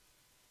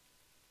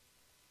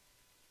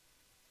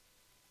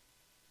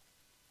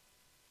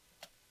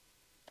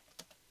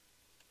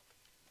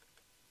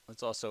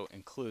 Let's also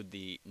include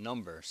the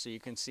number so you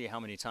can see how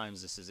many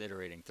times this is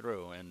iterating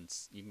through, and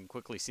you can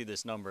quickly see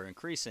this number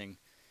increasing.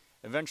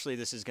 Eventually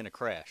this is going to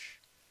crash.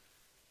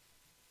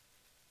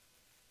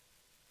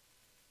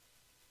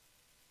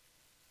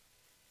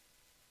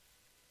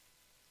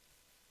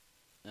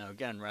 Now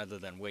again, rather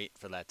than wait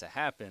for that to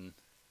happen,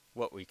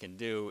 what we can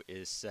do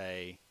is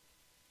say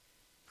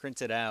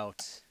print it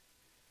out,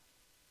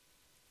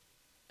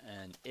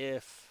 and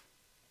if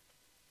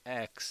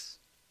x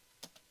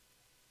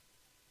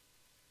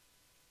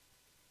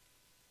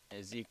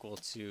is equal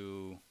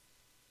to,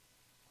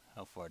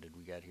 how far did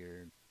we get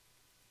here?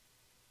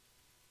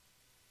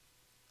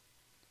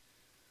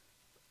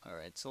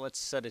 Alright, so let's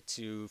set it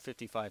to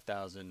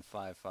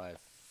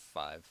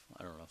 55,555,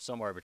 I don't know,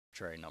 some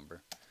arbitrary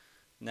number.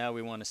 Now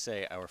we want to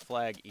say our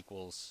flag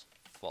equals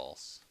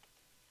false.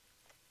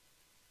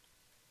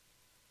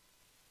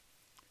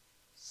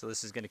 So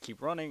this is going to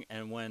keep running,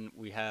 and when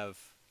we have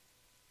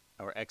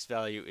our x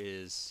value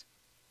is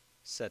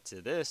set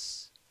to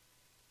this,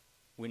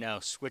 we now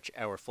switch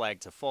our flag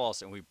to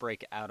false and we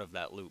break out of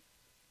that loop.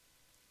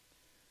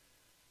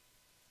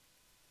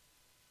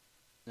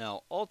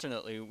 Now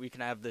alternately, we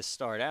can have this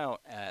start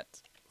out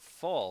at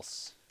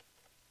false,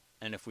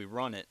 and if we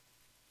run it,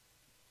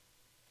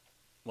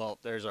 well,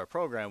 there's our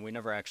program. We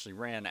never actually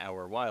ran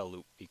our while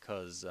loop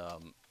because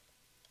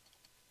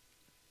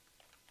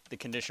the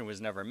condition was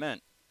never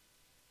meant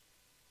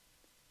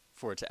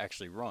for it to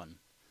actually run.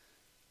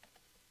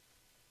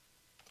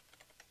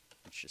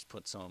 Let's just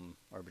put some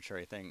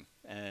arbitrary thing,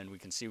 and we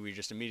can see we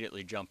just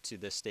immediately jump to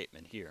this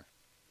statement here.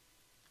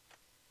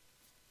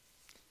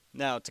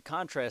 Now, to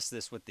contrast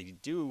this with the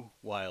do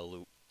while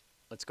loop,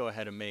 let's go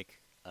ahead and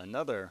make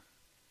another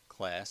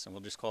class, and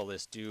we'll just call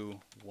this do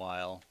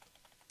while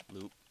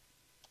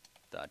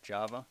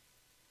loop.java.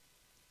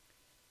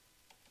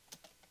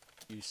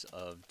 Use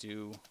of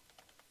do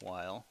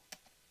while.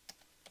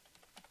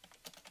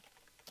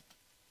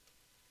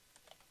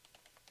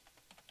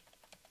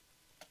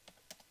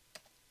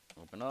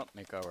 Open up,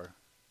 make our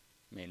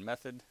main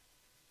method.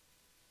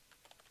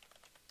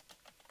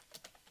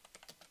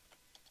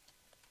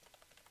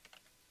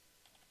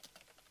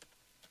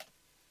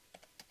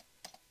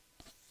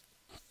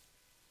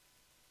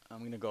 I'm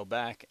going to go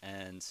back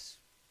and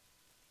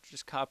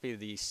just copy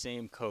the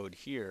same code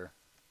here.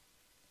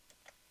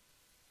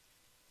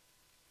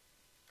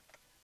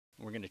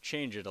 We're going to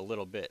change it a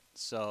little bit.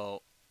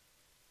 So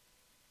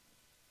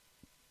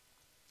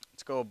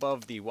let's go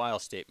above the while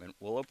statement.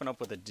 We'll open up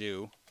with a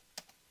do.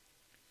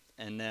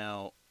 And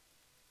now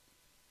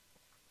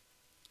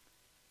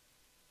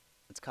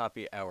let's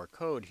copy our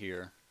code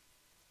here.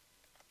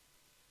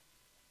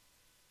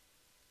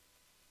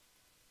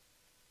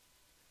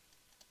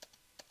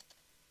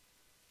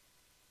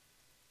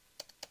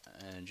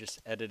 and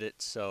just edit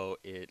it so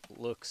it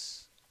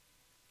looks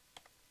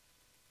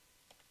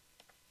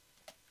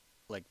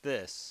like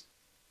this.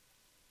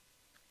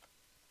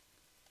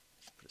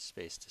 Just put a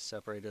space to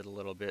separate it a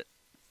little bit.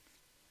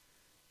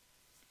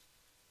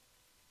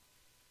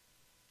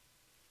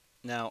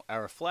 Now,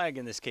 our flag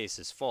in this case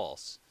is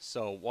false.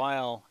 So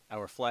while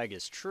our flag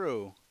is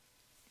true,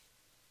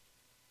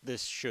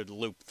 this should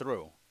loop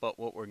through. But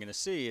what we're going to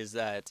see is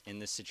that in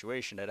this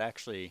situation, it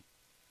actually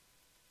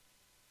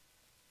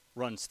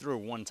runs through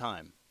one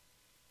time.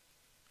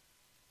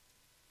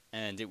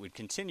 And it would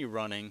continue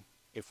running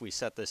if we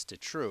set this to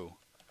true.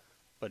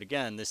 But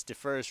again, this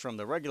differs from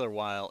the regular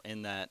while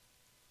in that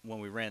when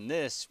we ran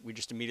this, we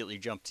just immediately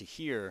jumped to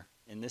here.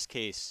 In this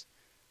case,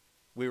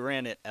 we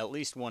ran it at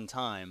least one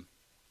time.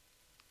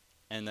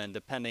 And then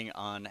depending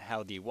on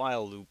how the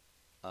while loop,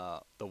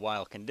 the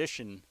while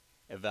condition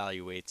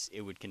evaluates,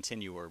 it would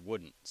continue or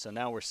wouldn't. So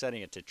now we're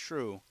setting it to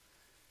true,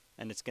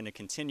 and it's going to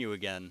continue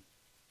again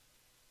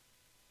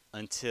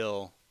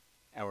until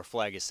our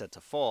flag is set to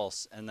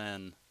false, and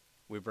then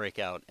we break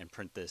out and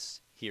print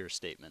this here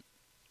statement.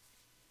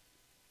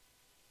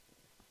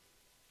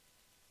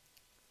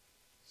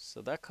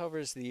 So that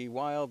covers the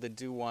while, the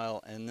do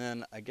while, and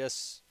then I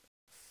guess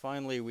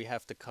finally we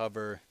have to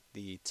cover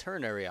the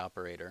ternary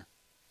operator.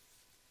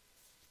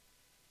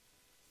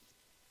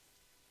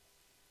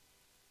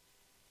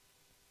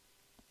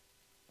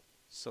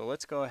 So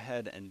let's go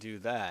ahead and do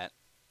that.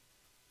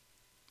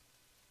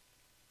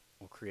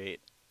 We'll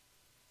create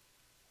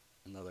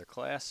another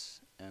class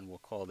and we'll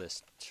call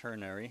this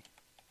ternary.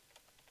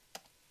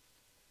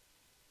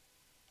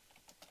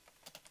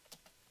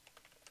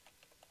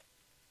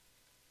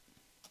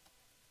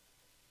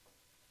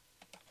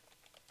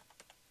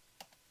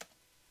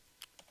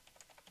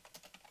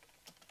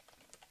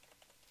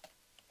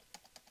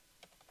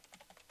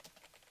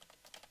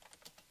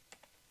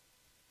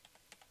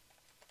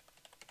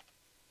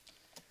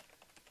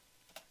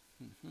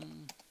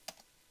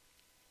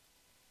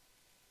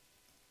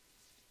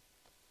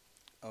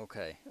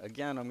 Okay,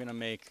 again I'm going to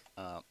make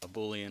a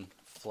Boolean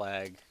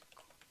flag,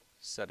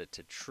 set it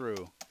to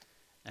true,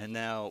 and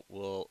now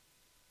we'll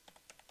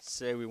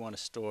say we want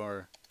to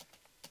store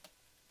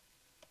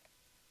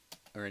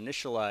or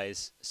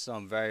initialize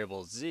some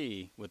variable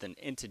z with an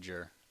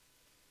integer,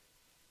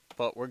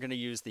 but we're going to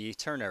use the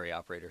ternary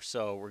operator.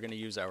 So we're going to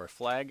use our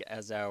flag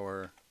as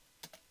our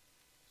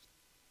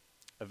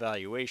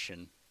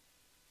evaluation,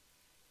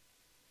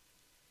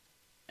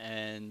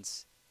 and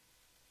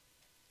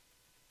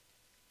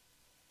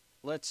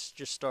let's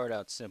just start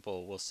out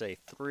simple. We'll say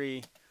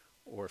 3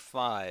 or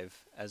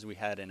 5 as we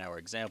had in our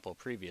example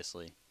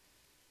previously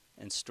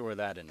and store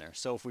that in there.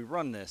 So if we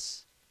run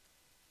this,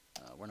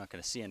 we're not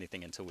going to see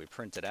anything until we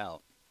print it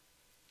out.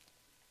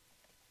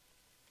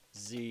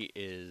 Z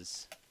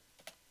is,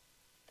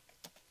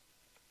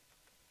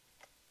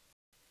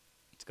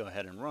 let's go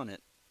ahead and run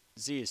it.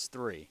 Z is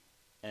 3.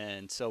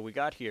 And so we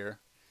got here,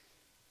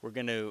 we're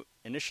going to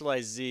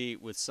initialize Z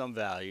with some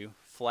value.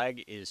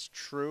 Flag is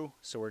true,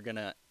 so we're going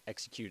to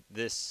execute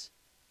this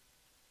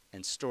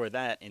and store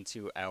that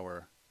into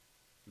our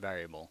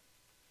variable.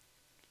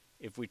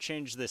 If we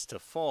change this to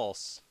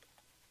false,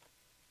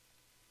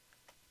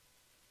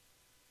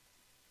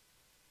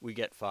 we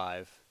get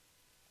 5.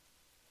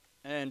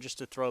 And just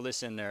to throw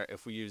this in there,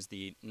 if we use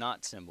the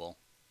not symbol,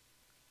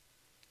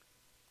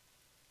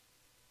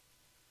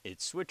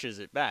 it switches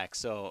it back.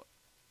 So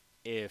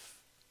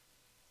if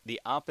the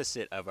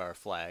opposite of our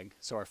flag,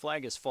 so our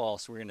flag is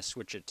false, we're going to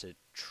switch it to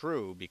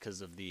true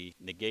because of the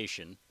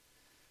negation.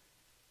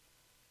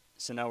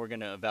 So now we're going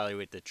to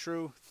evaluate the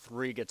true.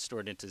 3 gets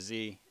stored into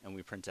Z, and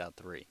we print out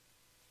 3.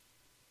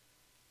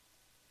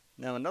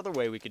 Now another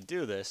way we could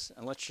do this,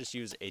 and let's just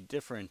use a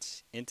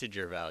different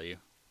integer value.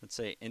 Let's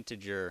say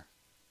integer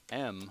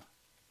m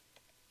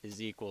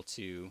is equal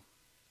to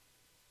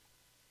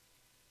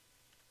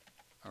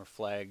our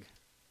flag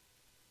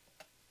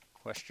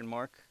question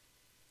mark.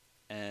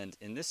 And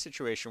in this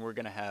situation, we're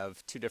going to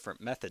have 2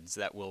 different methods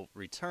that will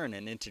return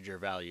an integer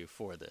value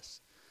for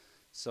this.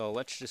 So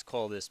let's just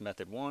call this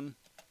method 1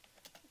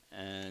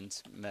 and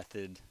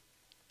method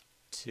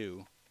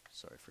 2.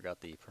 Sorry, I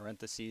forgot the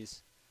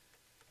parentheses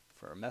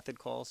for our method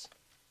calls.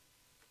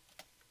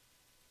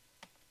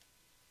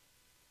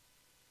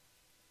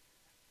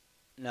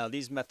 Now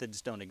these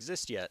methods don't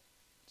exist yet,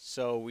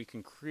 so we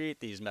can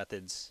create these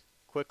methods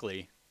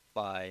quickly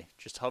by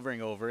just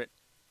hovering over it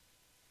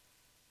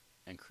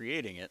and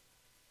creating it,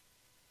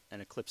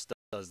 and Eclipse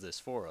does this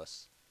for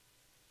us.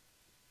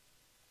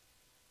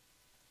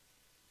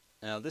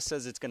 Now this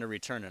says it's going to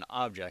return an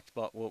object,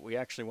 but what we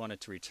actually want it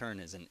to return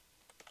is an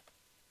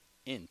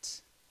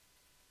int.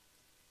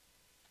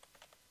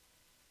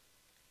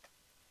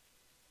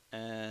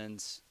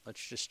 And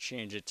let's just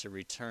change it to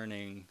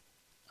returning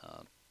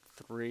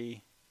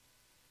 3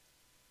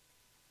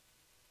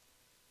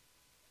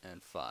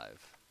 and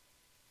 5.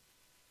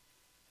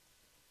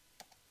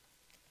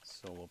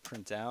 So we'll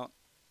print out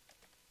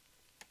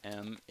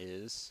m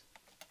is.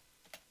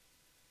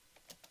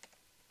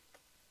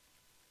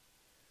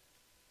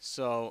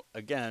 So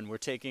again, we're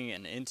taking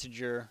an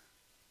integer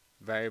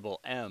variable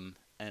m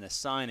and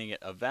assigning it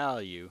a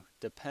value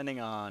depending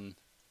on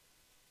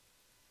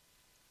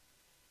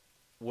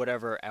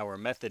whatever our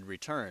method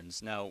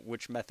returns. Now,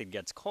 which method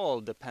gets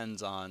called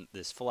depends on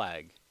this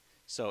flag.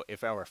 So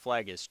if our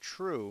flag is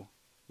true,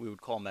 we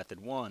would call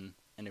method 1,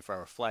 and if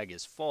our flag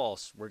is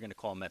false, we're going to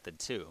call method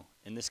 2.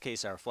 In this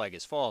case, our flag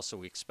is false, so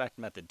we expect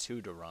method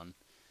 2 to run.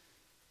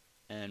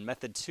 And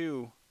method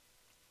 2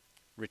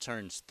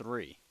 returns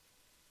 3.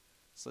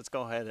 So let's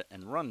go ahead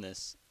and run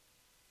this,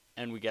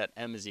 and we get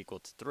m is equal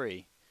to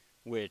 3,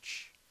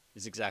 which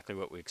is exactly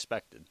what we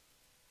expected.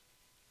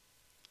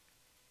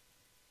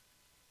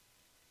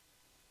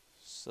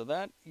 So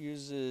that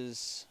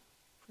uses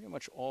pretty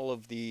much all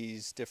of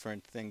these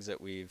different things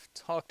that we've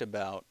talked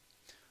about.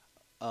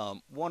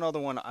 One other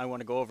one I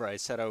want to go over, I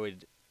said I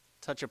would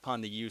touch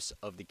upon the use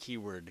of the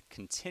keyword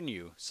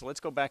continue. So let's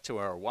go back to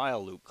our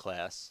while loop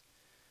class,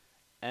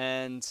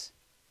 and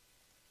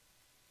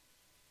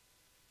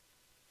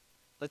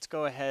let's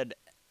go ahead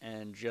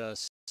and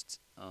just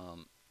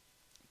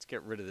let's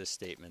get rid of this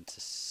statement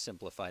to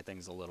simplify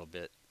things a little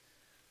bit.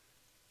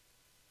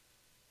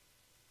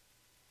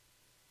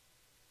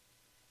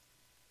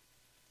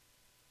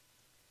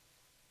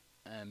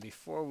 And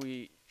before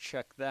we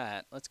check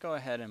that, let's go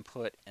ahead and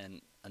put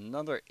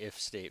another if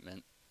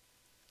statement.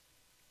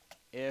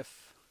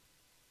 If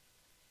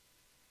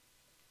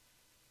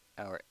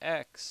our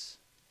x,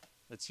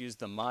 let's use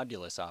the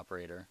modulus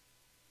operator,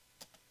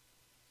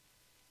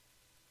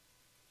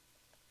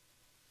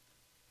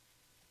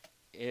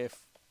 if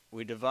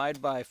we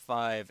divide by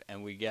 5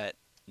 and we get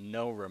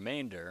no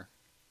remainder,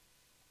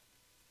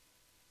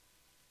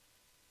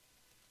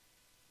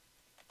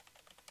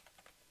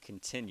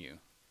 continue.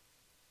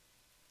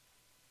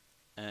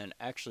 And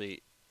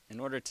actually, in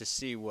order to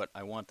see what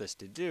I want this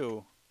to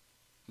do,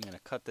 I'm going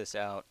to cut this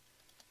out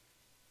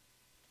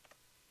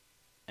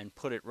and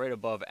put it right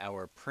above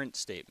our print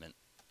statement.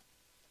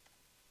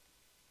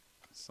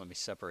 So let me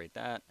separate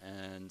that,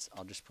 and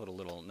I'll just put a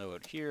little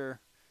note here,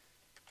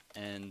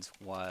 and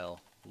while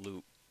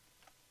loop.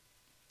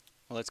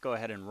 Well, let's go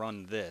ahead and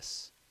run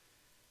this.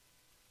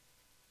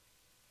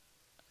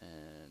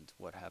 And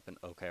what happened?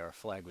 Okay, our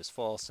flag was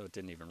false, so it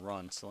didn't even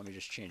run. So let me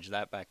just change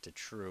that back to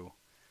true.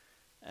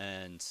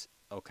 And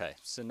okay,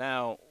 so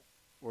now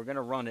we're going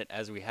to run it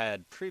as we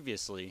had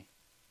previously.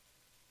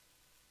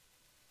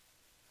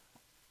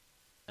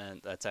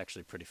 And that's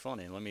actually pretty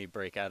funny. Let me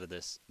break out of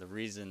this. The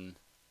reason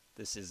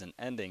this isn't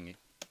ending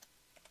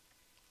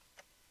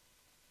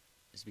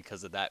is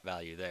because of that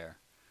value there.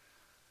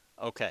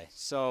 Okay,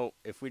 so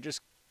if we just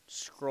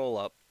scroll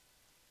up,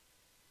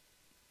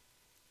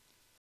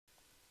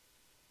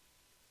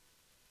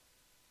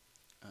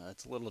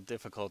 it's a little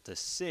difficult to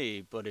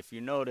see, but if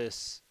you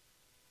notice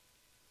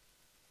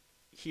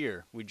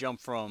here, we jump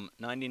from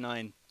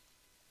 99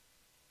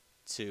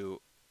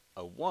 to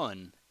a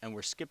 1, and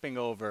we're skipping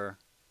over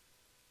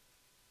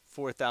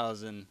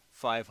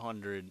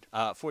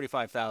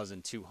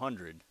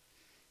 45,200.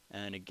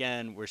 And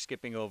again, we're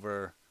skipping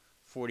over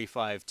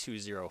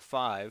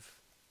 45,205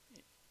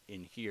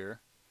 in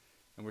here,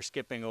 and we're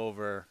skipping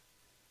over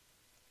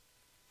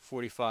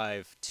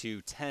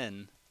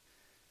 45,210.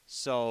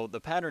 So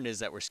the pattern is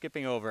that we're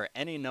skipping over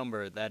any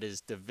number that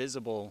is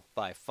divisible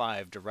by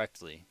 5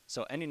 directly.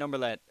 So any number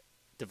that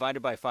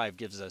divided by 5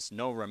 gives us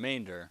no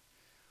remainder,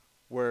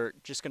 we're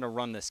just going to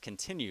run this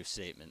continue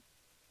statement.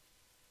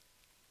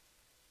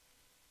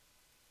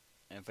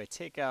 And if I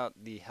take out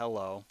the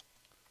hello,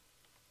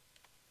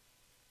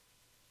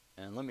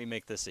 and let me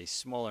make this a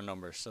smaller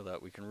number so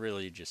that we can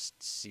really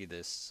just see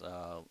this.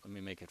 Let me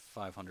make it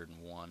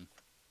 501.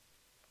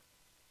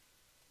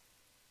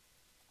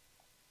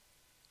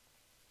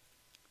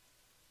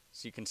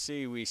 So you can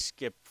see we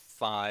skip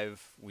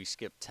 5, we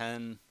skip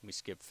 10, we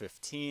skip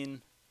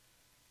 15,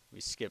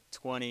 we skip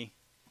 20.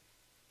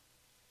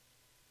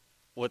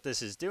 What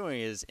this is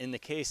doing is, in the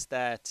case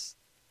that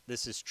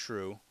this is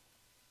true,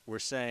 we're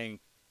saying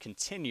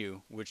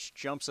continue, which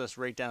jumps us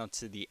right down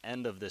to the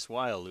end of this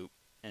while loop.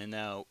 And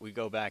now we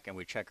go back and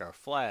we check our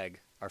flag.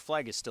 Our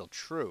flag is still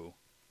true.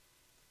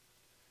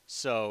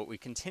 So we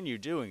continue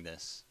doing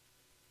this.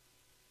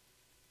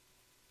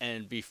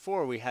 And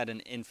before we had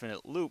an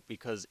infinite loop,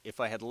 because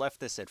if I had left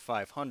this at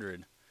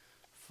 500,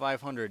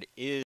 500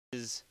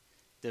 is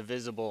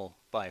divisible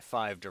by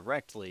 5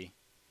 directly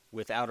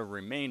without a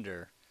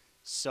remainder.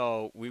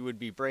 So we would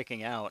be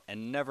breaking out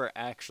and never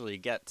actually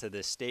get to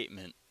this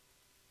statement.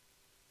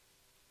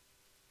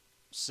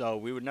 So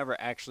we would never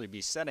actually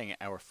be setting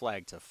our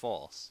flag to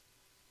false.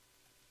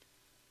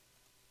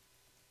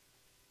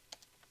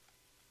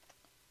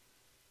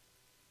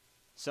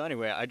 So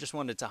anyway, I just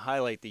wanted to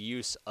highlight the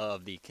use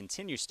of the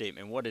continue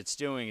statement. What it's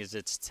doing is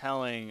it's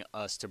telling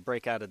us to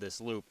break out of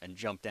this loop and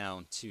jump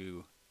down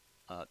to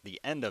the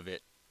end of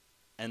it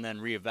and then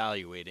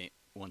reevaluate it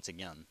once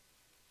again.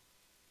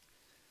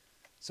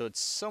 So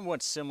it's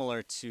somewhat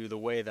similar to the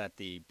way that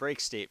the break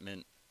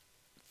statement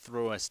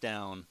threw us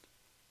down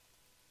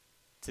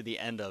to the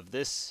end of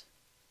this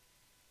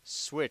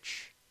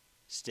switch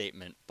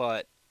statement,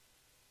 but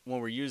when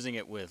we're using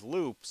it with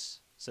loops,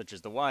 such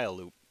as the while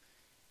loop,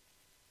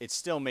 it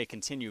still may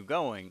continue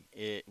going.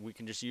 We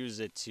can just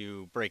use it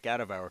to break out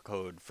of our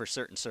code for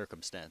certain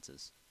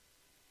circumstances.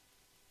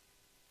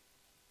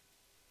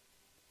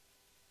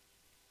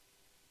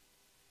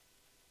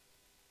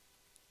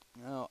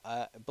 Now,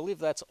 I believe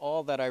that's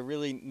all that I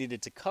really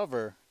needed to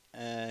cover,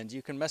 and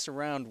you can mess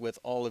around with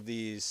all of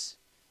these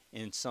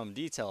in some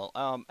detail.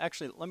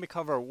 Actually, let me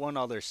cover one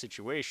other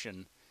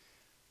situation,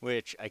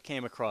 which I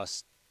came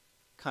across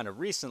kind of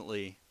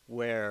recently,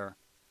 where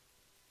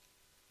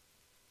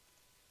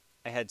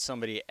I had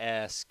somebody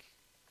ask,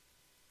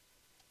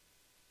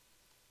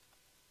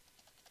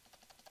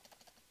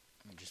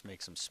 let me just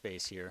make some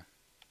space here.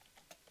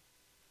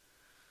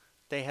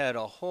 They had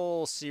a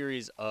whole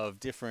series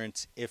of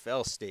different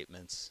if-else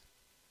statements.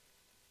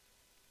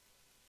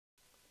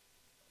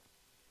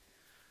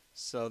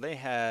 So they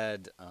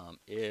had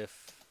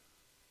if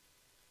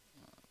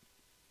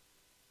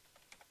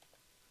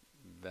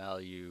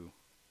value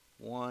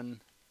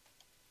 1,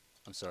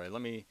 I'm sorry,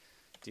 let me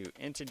do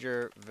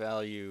integer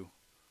value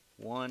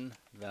 1,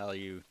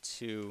 value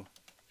 2,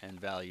 and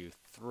value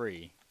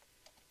 3.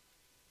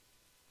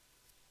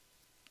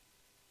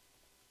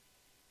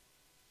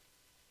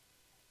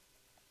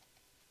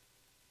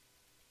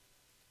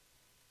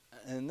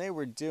 And they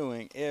were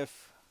doing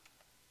if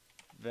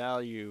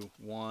value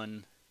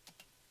 1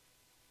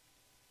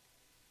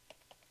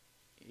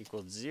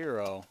 equals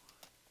 0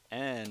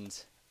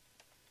 and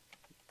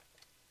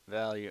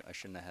value, I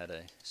shouldn't have had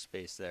a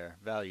space there,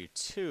 value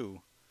 2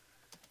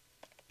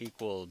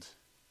 equaled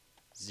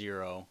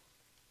 0,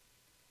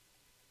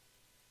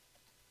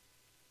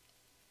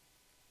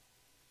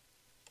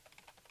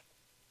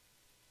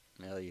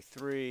 value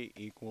 3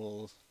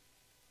 equals,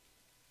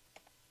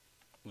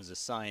 was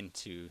assigned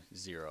to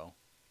 0.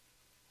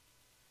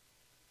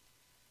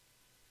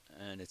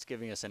 And it's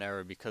giving us an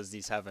error because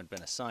these haven't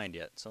been assigned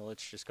yet. So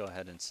let's just go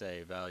ahead and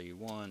say value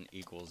 1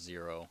 equals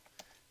 0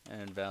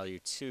 and value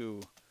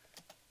 2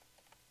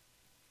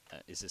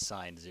 is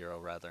assigned 0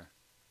 rather.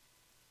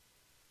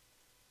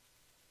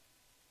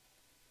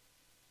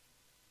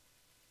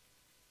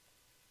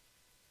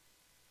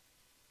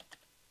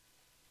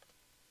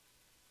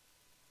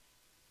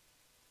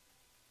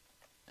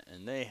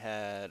 And they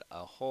had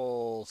a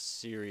whole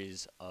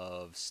series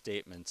of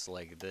statements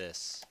like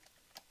this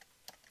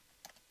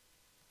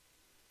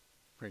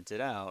printed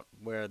out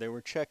where they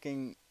were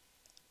checking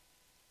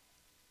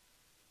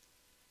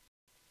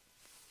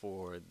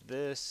for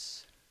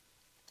this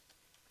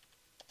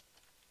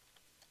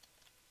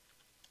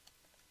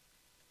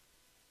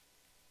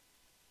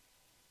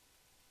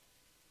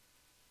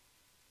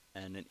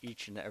and in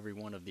each and every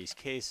one of these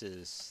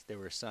cases they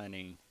were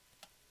assigning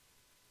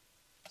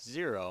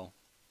 0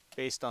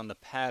 based on the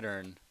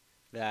pattern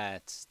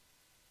that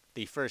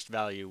the first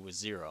value was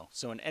 0.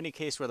 So in any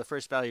case where the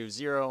first value is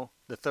 0,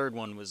 the third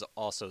one was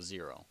also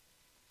 0.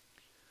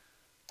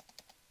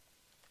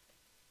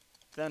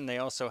 Then they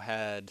also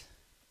had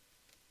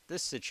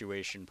this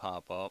situation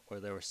pop up where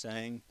they were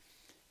saying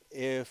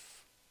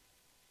if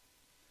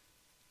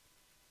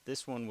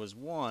this one was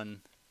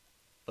 1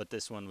 but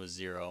this one was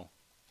 0,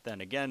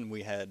 then again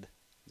we had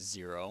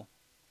 0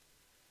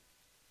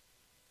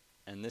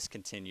 and this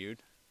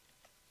continued.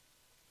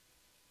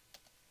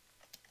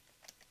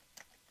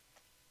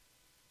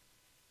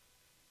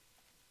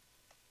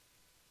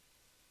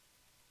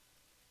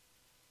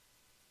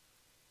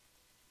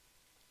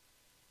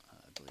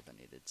 I believe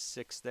I needed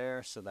 6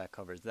 there, so that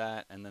covers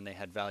that. And then they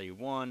had value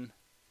 1,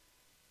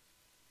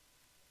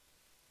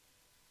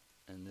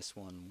 and this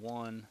one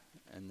 1,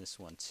 and this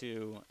one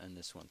 2, and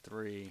this one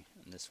 3,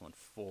 and this one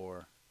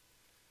 4.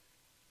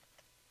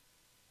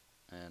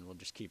 And we'll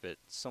just keep it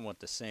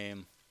somewhat the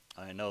same.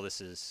 I know this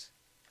is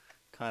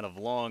kind of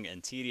long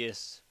and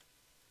tedious,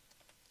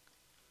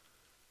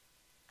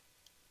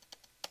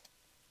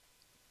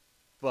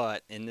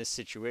 but in this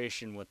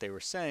situation what they were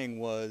saying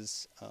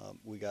was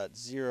we got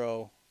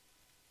 0,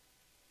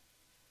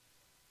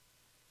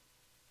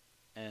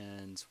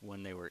 and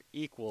when they were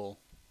equal,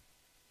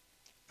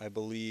 I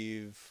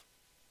believe,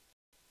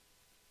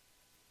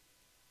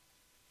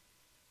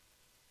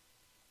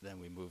 then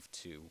we moved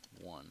to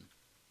 1.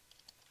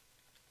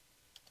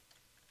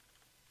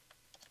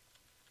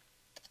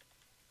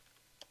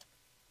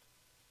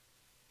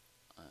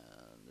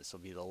 This will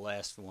be the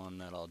last one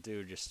that I'll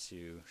do just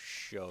to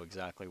show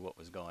exactly what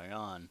was going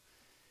on.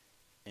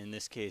 In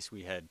this case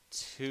we had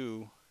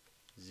 2,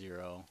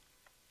 0,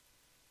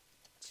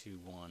 2,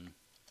 1,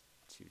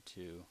 2,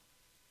 2.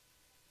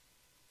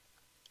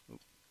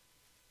 Oop.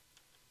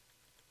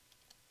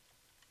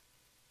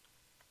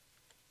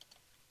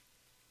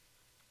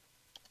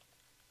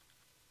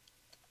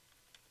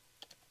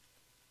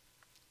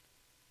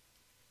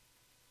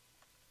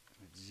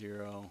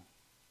 0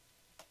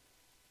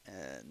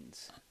 and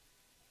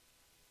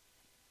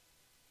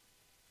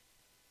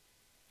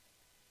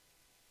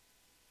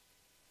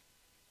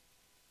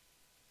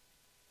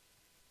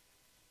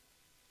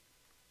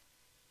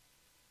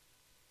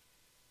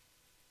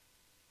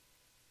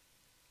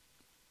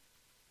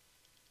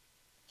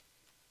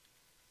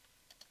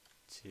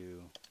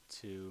 2,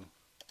 2,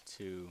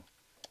 2,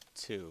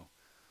 2.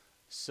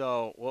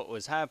 So what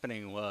was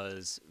happening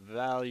was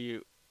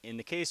value, in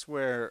the case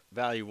where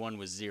value 1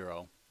 was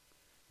 0,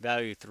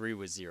 value 3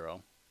 was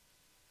 0.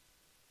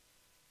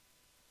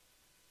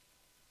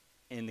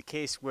 In the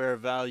case where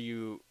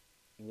value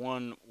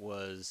 1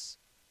 was,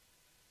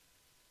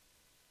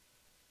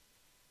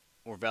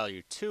 or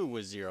value 2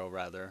 was 0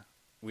 rather,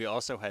 we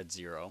also had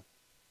 0.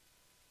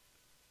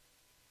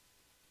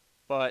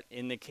 But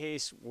in the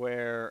case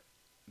where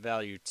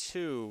value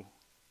 2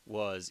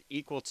 was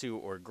equal to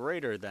or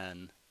greater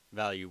than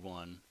value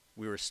 1,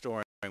 we were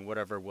storing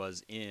whatever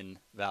was in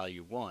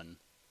value 1.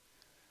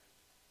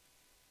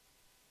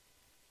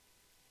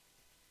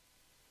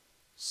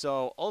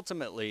 So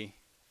ultimately,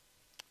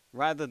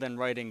 rather than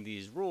writing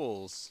these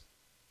rules,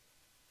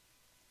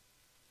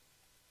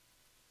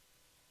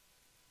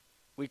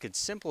 we could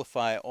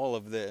simplify all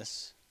of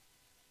this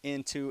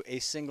into a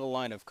single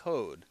line of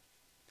code.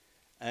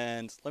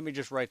 And let me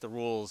just write the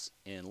rules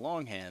in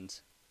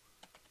longhand.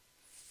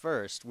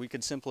 First, we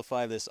could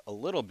simplify this a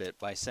little bit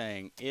by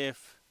saying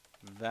if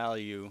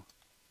value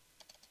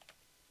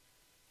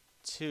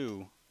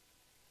 2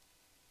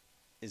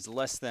 is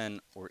less than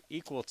or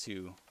equal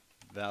to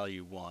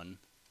value 1,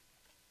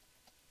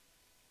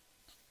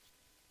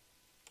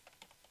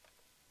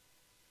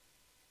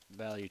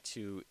 value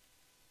 2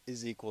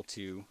 is equal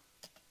to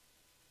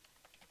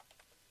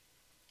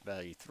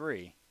value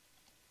 3.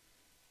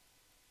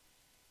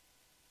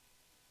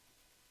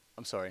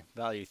 I'm sorry,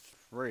 value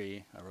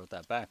 3, I wrote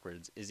that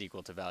backwards, is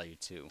equal to value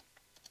 2.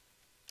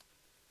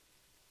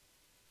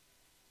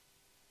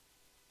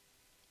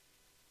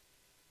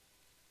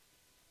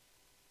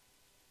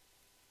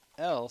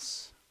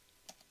 Else,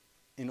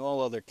 in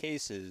all other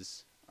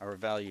cases, our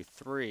value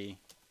 3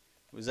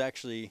 was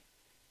actually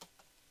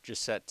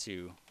just set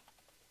to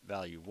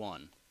value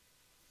 1.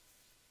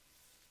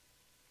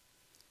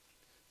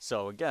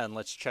 So again,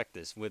 let's check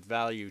this with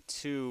value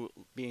 2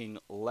 being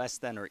less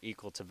than or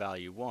equal to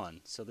value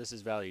 1. So this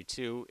is value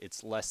 2,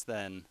 it's less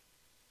than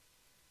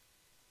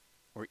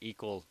or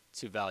equal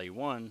to value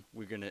 1.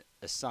 We're going to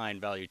assign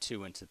value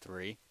 2 into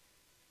 3.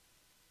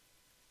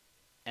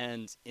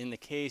 And in the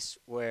case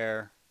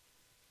where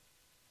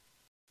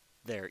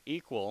they're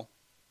equal,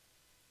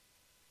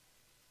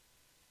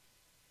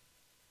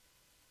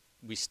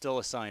 we still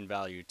assign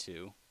value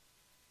 2.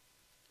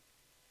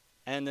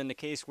 And in the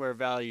case where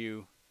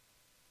value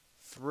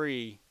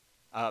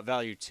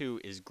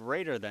 2 is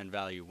greater than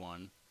value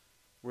 1,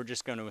 we're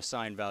just going to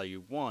assign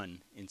value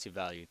 1 into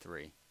value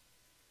 3.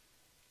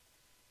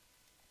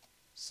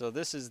 So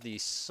this is the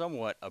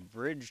somewhat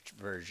abridged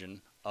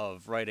version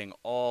of writing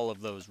all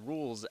of those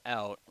rules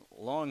out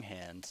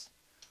longhand,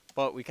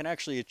 but we can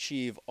actually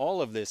achieve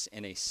all of this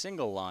in a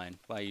single line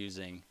by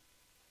using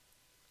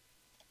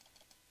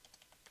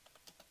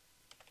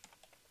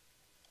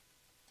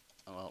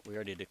well, we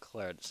already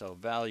declared, so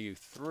value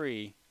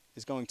 3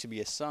 is going to be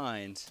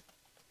assigned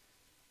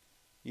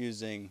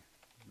using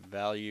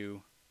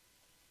value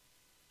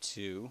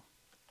 2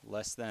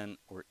 less than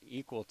or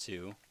equal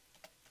to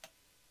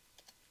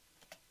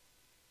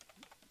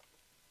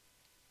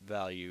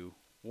value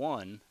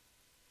 1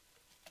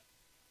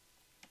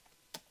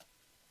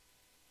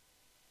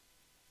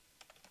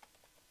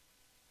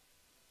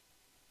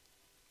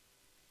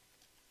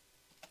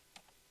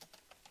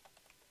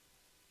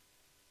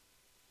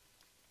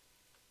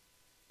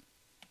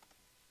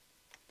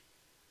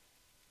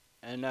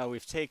 and now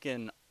we've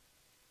taken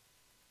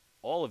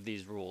all of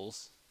these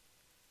rules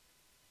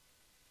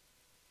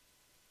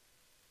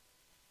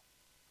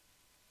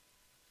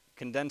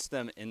condensed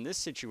them in this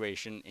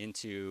situation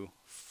into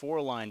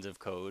 4 lines of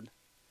code.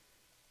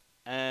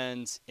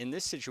 And in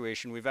this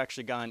situation, we've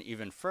actually gone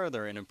even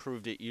further and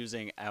improved it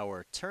using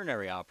our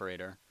ternary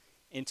operator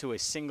into a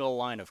single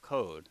line of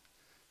code.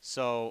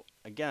 So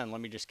again, let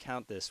me just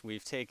count this.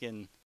 We've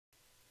taken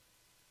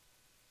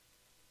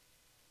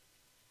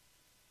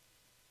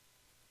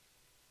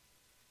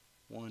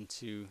 1,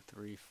 2,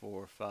 3,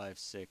 4, 5,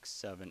 6,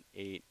 7,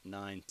 8,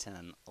 9,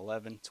 10,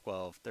 11,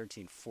 12,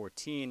 13,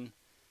 14,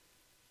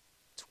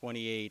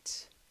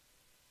 28,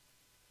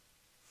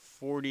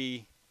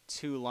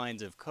 42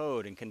 lines of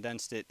code and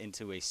condensed it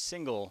into a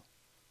single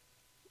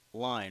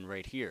line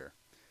right here.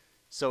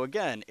 So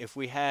again, if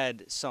we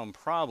had some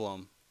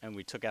problem and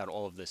we took out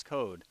all of this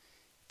code,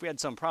 if we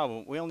had some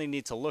problem, we only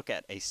need to look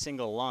at a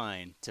single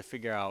line to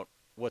figure out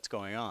what's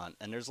going on.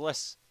 And there's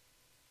less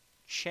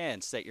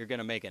chance that you're going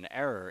to make an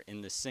error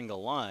in this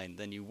single line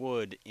than you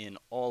would in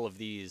all of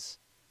these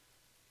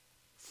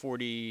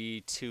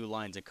 42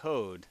 lines of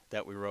code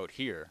that we wrote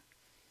here.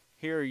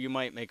 Here you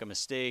might make a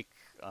mistake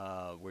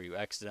where you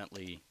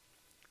accidentally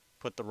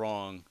put the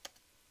wrong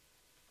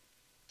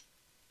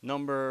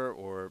number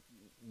or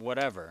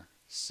whatever.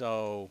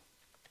 So,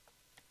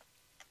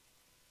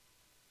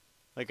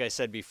 like I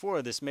said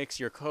before, this makes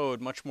your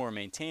code much more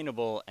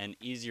maintainable and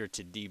easier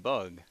to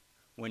debug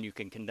when you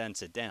can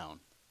condense it down.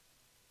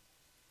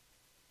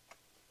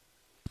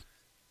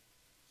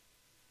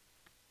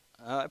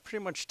 It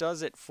pretty much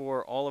does it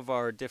for all of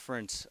our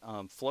different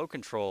flow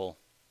control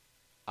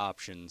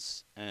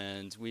options,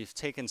 and we've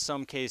taken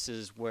some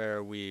cases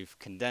where we've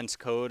condensed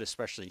code,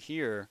 especially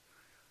here,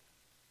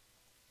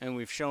 and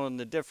we've shown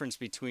the difference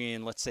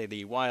between, let's say,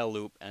 the while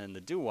loop and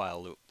the do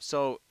while loop.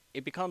 So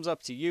it becomes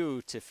up to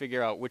you to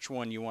figure out which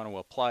one you want to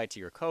apply to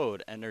your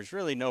code, and there's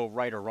really no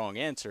right or wrong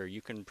answer.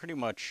 You can pretty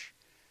much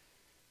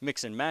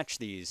mix and match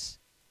these.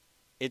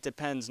 It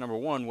depends, number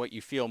one, what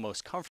you feel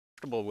most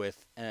comfortable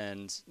with,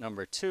 and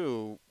number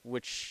two,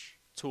 which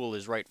tool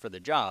is right for the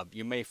job.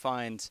 You may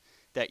find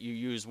that you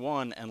use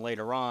one and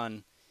later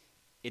on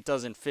it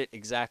doesn't fit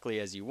exactly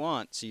as you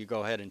want, so you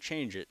go ahead and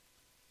change it.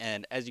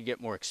 And as you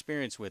get more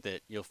experience with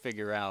it, you'll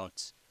figure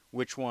out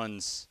which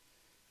ones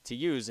to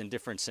use in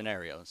different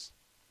scenarios.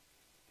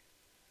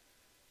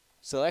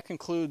 So that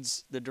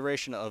concludes the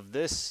duration of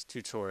this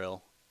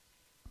tutorial,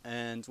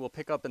 and we'll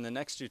pick up in the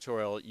next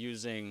tutorial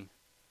using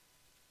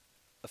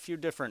a few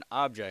different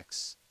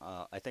objects.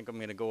 I think I'm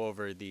going to go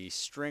over the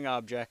string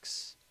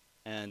objects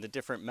and the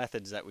different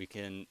methods that we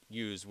can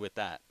use with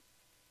that.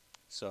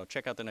 So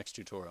check out the next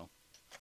tutorial.